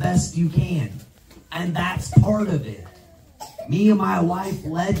job the best you can. And that's part of it. Me and my wife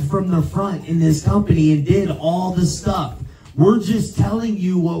led from the front in this company and did all the stuff. We're just telling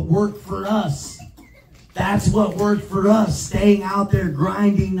you what worked for us. That's what worked for us, staying out there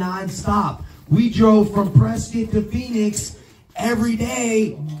grinding nonstop. We drove from Prescott to Phoenix every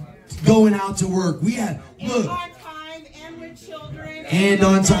day going out to work. We had, look. On time and with children. And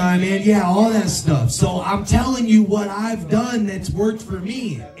on time, and yeah, all that stuff. So I'm telling you what I've done that's worked for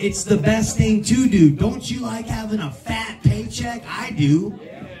me. It's the best thing to do. Don't you like having a fat paycheck? I do.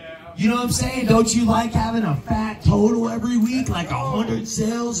 You know what I'm saying? Don't you like having a fat total every week? Like 100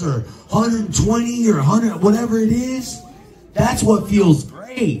 sales or 120 or 100, whatever it is? That's what feels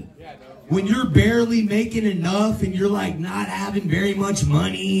great. When you're barely making enough and you're like not having very much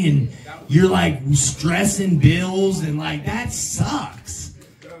money and you're like stressing bills and like that sucks.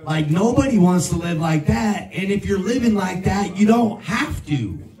 Like nobody wants to live like that. And if you're living like that, you don't have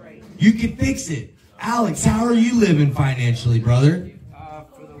to. You can fix it. Alex, how are you living financially, brother?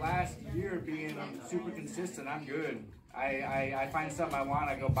 For the last year being super consistent, I'm good. I find something I want,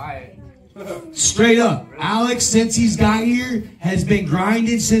 I go buy it. Straight up, Alex, since he's got here, has been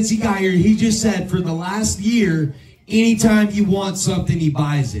grinding since he got here. He just said for the last year, anytime he wants something, he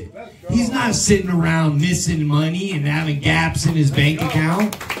buys it. He's not sitting around missing money and having gaps in his bank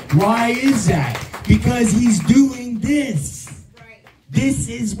account. Why is that? Because he's doing this. This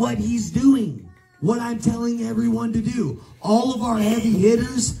is what he's doing. What I'm telling everyone to do. All of our heavy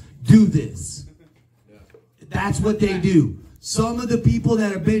hitters do this. That's what they do. Some of the people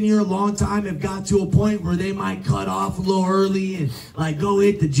that have been here a long time have got to a point where they might cut off a little early and like go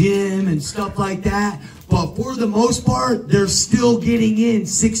hit the gym and stuff like that. But for the most part, they're still getting in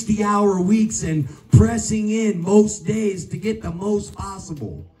 60-hour weeks and pressing in most days to get the most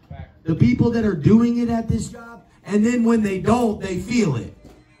possible. The people that are doing it at this job, and then when they don't, they feel it.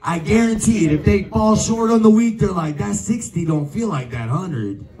 I guarantee it. If they fall short on the week, they're like, that 60 don't feel like that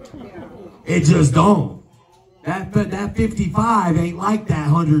 100. It just don't. That 55 ain't like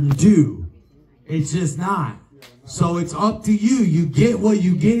that 102. It's just not. So it's up to you. You get what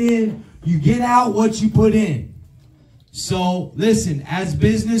you get in. You get out what you put in. So listen, as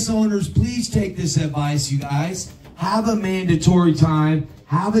business owners, please take this advice, you guys. Have a mandatory time.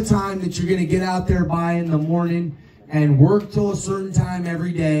 Have a time that you're going to get out there by in the morning and work till a certain time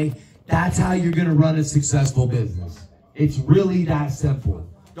every day. That's how you're going to run a successful business. It's really that simple.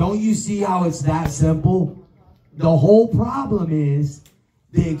 Don't you see how it's that simple? The whole problem is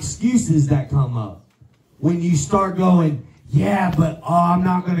the excuses that come up. When you start going, yeah, but I'm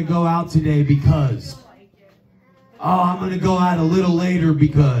not going to go out today because. I'm going to go out a little later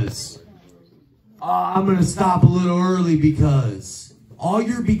because. I'm going to stop a little early because. All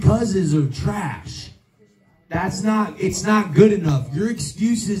your becauses are trash. It's not good enough. Your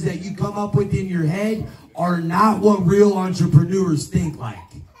excuses that you come up with in your head are not what real entrepreneurs think like.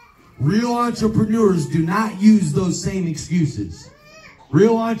 Real entrepreneurs do not use those same excuses.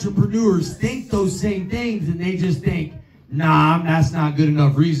 Real entrepreneurs think those same things and they just think, nah, that's not good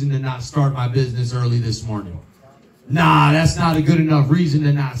enough reason to not start my business early this morning. Nah, that's not a good enough reason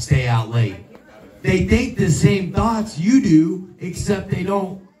to not stay out late. They think the same thoughts you do, except they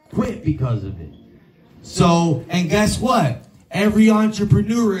don't quit because of it. So, and guess what? Every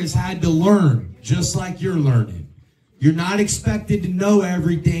entrepreneur has had to learn, just like you're learning. You're not expected to know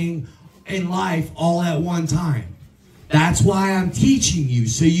everything in life all at one time. That's why I'm teaching you,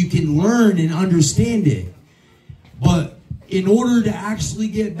 so you can learn and understand it. But in order to actually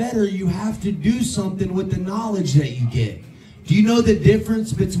get better, you have to do something with the knowledge that you get. Do you know the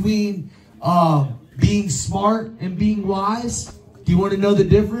difference between being smart and being wise? Do you want to know the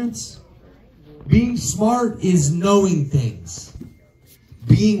difference? Being smart is knowing things.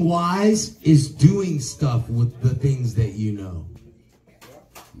 Being wise is doing stuff with the things that you know.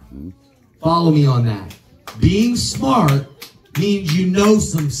 Follow me on that. Being smart means you know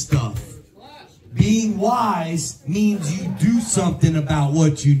some stuff. Being wise means you do something about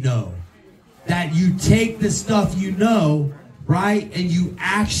what you know. That you take the stuff you know, right, and you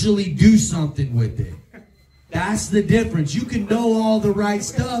actually do something with it. That's the difference. You can know all the right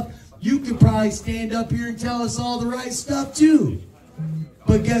stuff. You can probably stand up here and tell us all the right stuff too.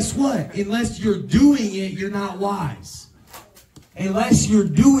 But guess what? Unless you're doing it, you're not wise. Unless you're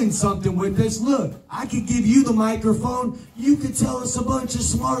doing something with this, look, I could give you the microphone. You could tell us a bunch of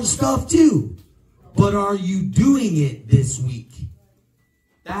smart stuff too. But are you doing it this week?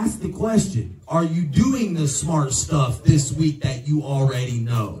 That's the question. Are you doing the smart stuff this week that you already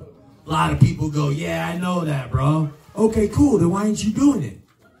know? A lot of people go, yeah, I know that, bro. Okay, cool. Then why aren't you doing it?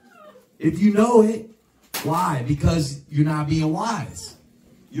 If you know it, why? Because you're not being wise.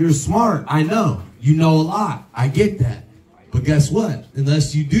 You're smart. I know. You know a lot. I get that. But guess what?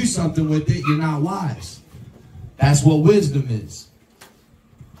 Unless you do something with it, you're not wise. That's what wisdom is.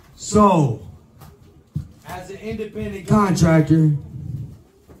 So, as an independent contractor,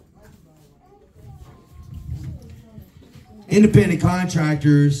 independent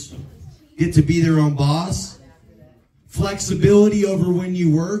contractors get to be their own boss. Flexibility over when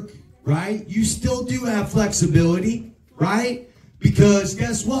you work, right? You still do have flexibility, right? Because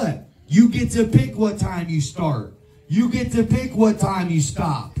guess what? You get to pick what time you start. You get to pick what time you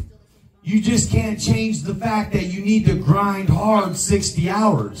stop. You just can't change the fact that you need to grind hard 60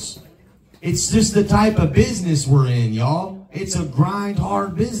 hours. It's just the type of business we're in, y'all. It's a grind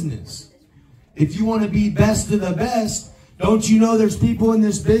hard business. If you want to be best of the best, don't you know there's people in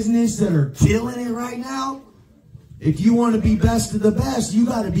this business that are killing it right now? If you want to be best of the best, you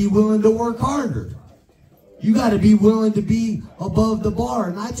got to be willing to work harder. You got to be willing to be above the bar.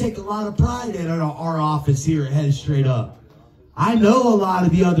 And I take a lot of pride in our office here at Head Straight Up. I know a lot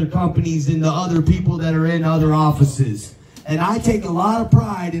of the other companies and the other people that are in other offices. And I take a lot of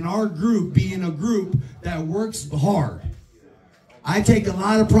pride in our group being a group that works hard. I take a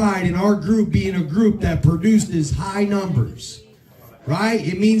lot of pride in our group being a group that produces high numbers. right?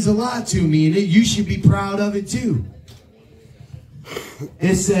 It means a lot to me, and you should be proud of it too.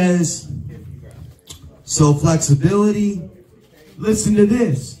 It says, so flexibility. Listen to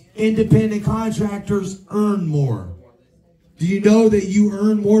this. Independent contractors earn more. Do you know that you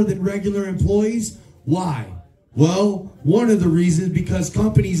earn more than regular employees? Why? Well, one of the reasons, because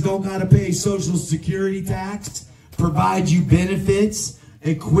companies don't got to pay Social Security tax, provide you benefits,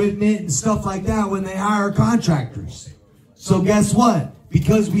 equipment, and stuff like that when they hire contractors. So guess what?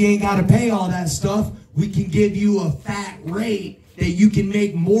 Because we ain't got to pay all that stuff, we can give you a fat rate that you can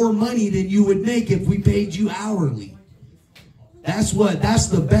make more money than you would make if we paid you hourly. That's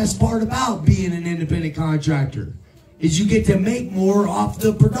the best part about being an independent contractor, is you get to make more off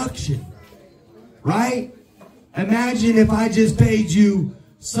the production, right? Imagine if I just paid you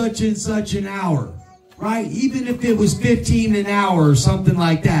such and such an hour, right? Even if it was 15 an hour or something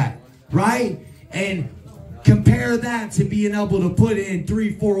like that, right? And compare that to being able to put in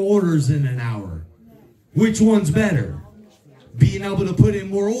 3-4 orders in an hour. Which one's better? Being able to put in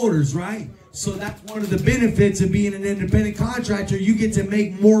more orders, right? So that's one of the benefits of being an independent contractor. You get to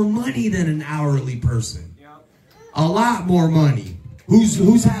make more money than an hourly person. A lot more money.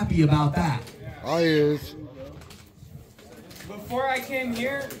 Who's happy about that? I is. Before I came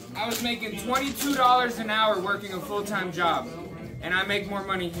here, I was making $22 an hour working a full-time job. And I make more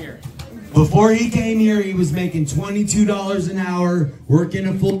money here. Before he came here, he was making $22 an hour, working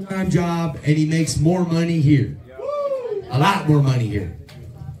a full-time job, and he makes more money here. A lot more money here.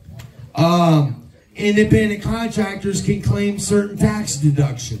 Independent contractors can claim certain tax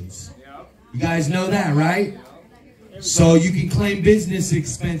deductions. You guys know that, right? So you can claim business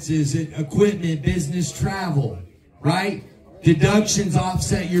expenses, equipment, business travel, right? Deductions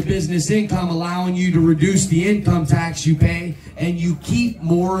offset your business income, allowing you to reduce the income tax you pay, and you keep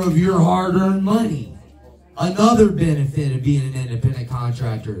more of your hard-earned money. Another benefit of being an independent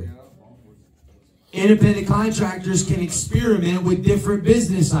contractor. Independent contractors can experiment with different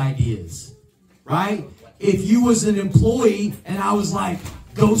business ideas, right? If you was an employee and I was like,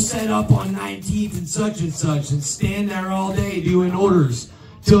 go set up on 19th and such and stand there all day doing orders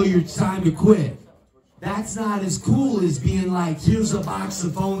till it's time to quit. That's not as cool as being like, here's a box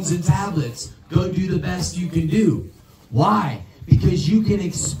of phones and tablets. Go do the best you can do. Why? Because you can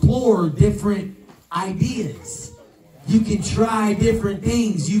explore different ideas. You can try different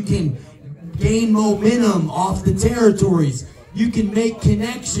things. You can gain momentum off the territories. You can make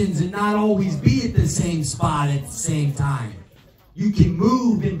connections and not always be at the same spot at the same time. You can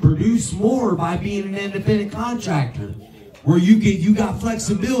move and produce more by being an independent contractor, where you got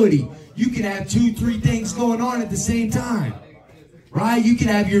flexibility. You can have 2-3 things going on at the same time, right? You can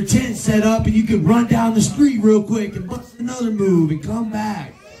have your tent set up and you can run down the street real quick and bust another move and come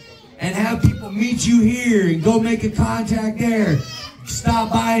back and have people meet you here and go make a contact there.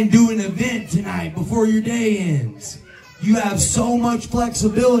 Stop by and do an event tonight before your day ends. You have so much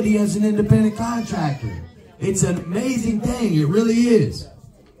flexibility as an independent contractor. It's an amazing thing. It really is.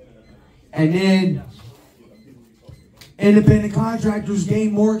 And then independent contractors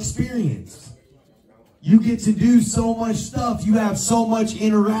gain more experience. You get to do so much stuff. You have so much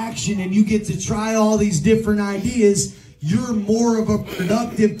interaction and you get to try all these different ideas. You're more of a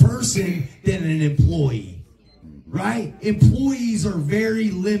productive person than an employee, right? Employees are very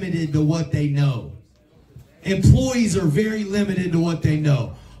limited to what they know. Employees are very limited to what they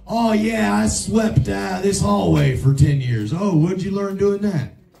know. Oh yeah, I swept this hallway for 10 years. Oh, what'd you learn doing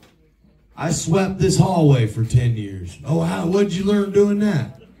that? I swept this hallway for 10 years. Oh, what'd you learn doing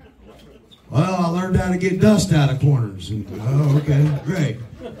that? Well, I learned how to get dust out of corners. Oh, okay, great.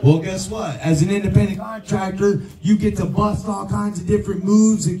 Well, guess what? As an independent contractor, you get to bust all kinds of different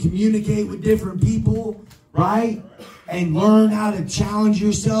moves and communicate with different people, right? And learn how to challenge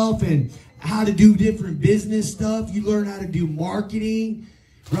yourself and how to do different business stuff. You learn how to do marketing,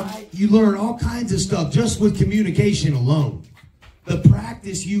 right? You learn all kinds of stuff just with communication alone. The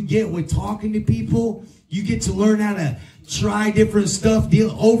practice you get with talking to people, you get to learn how to try different stuff,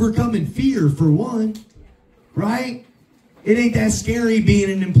 overcoming fear for one, right? It ain't that scary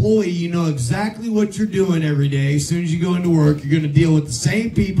being an employee. You know exactly what you're doing every day. As soon as you go into work, you're going to deal with the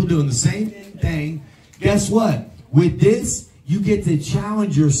same people doing the same thing. Guess what? With this, you get to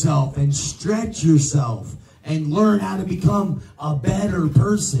challenge yourself and stretch yourself and learn how to become a better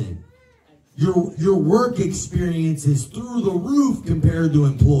person. Your work experience is through the roof compared to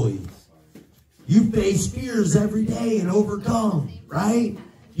employees. You face fears every day and overcome, right?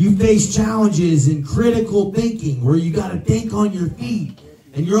 You face challenges in critical thinking where you got to think on your feet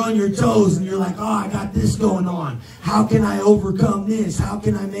and you're on your toes and you're like, oh, I got this going on. How can I overcome this? How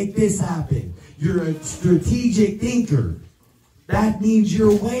can I make this happen? You're a strategic thinker. that means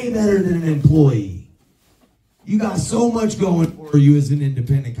you're way better than an employee. You got so much going for you as an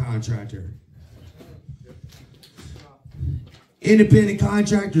independent contractor. Independent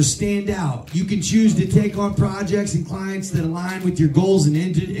contractors stand out. You can choose to take on projects and clients that align with your goals and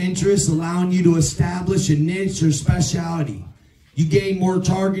interests, allowing you to establish a niche or specialty. You gain more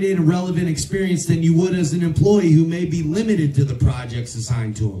targeted and relevant experience than you would as an employee who may be limited to the projects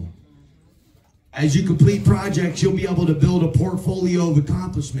assigned to them. As you complete projects, you'll be able to build a portfolio of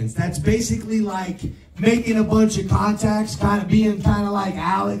accomplishments. That's basically like making a bunch of contacts, being kind of like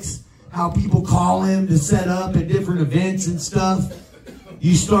Alex, how people call him to set up at different events and stuff.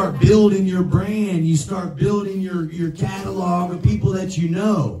 You start building your brand. You start building your catalog of people that you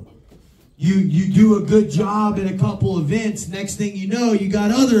know. You do a good job at a couple events. Next thing you know, you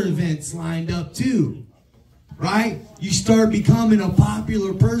got other events lined up too. Right? You start becoming a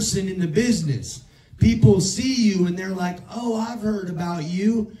popular person in the business. People see you and they're like, oh, I've heard about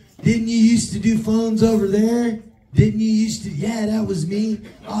you. Didn't you used to do phones over there? Didn't you used to? Yeah, that was me.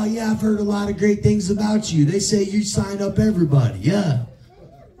 Oh, yeah, I've heard a lot of great things about you. They say you sign up everybody. Yeah.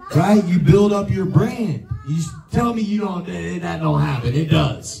 Right? You build up your brand. You tell me you don't, that don't happen. It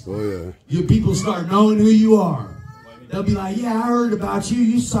does. Oh, yeah. Your people start knowing who you are. They'll be like, yeah, I heard about you.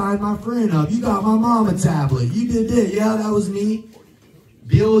 You signed my friend up. You got my mom a tablet. You did that. Yeah, that was me.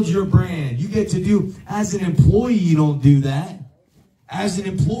 Build your brand. You get to do, as an employee, you don't do that. As an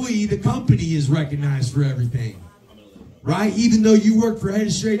employee, the company is recognized for everything. Right? Even though you work for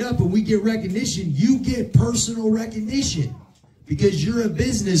Headed Straight Up and we get recognition, you get personal recognition because you're a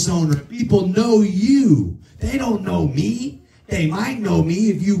business owner. People know you. They don't know me. They might know me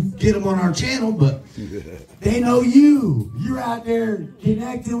if you get them on our channel, but they know you. You're out there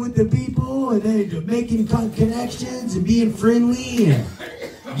connecting with the people and they're making connections and being friendly and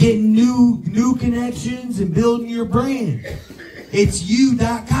getting new connections and building your brand. It's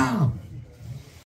you.com.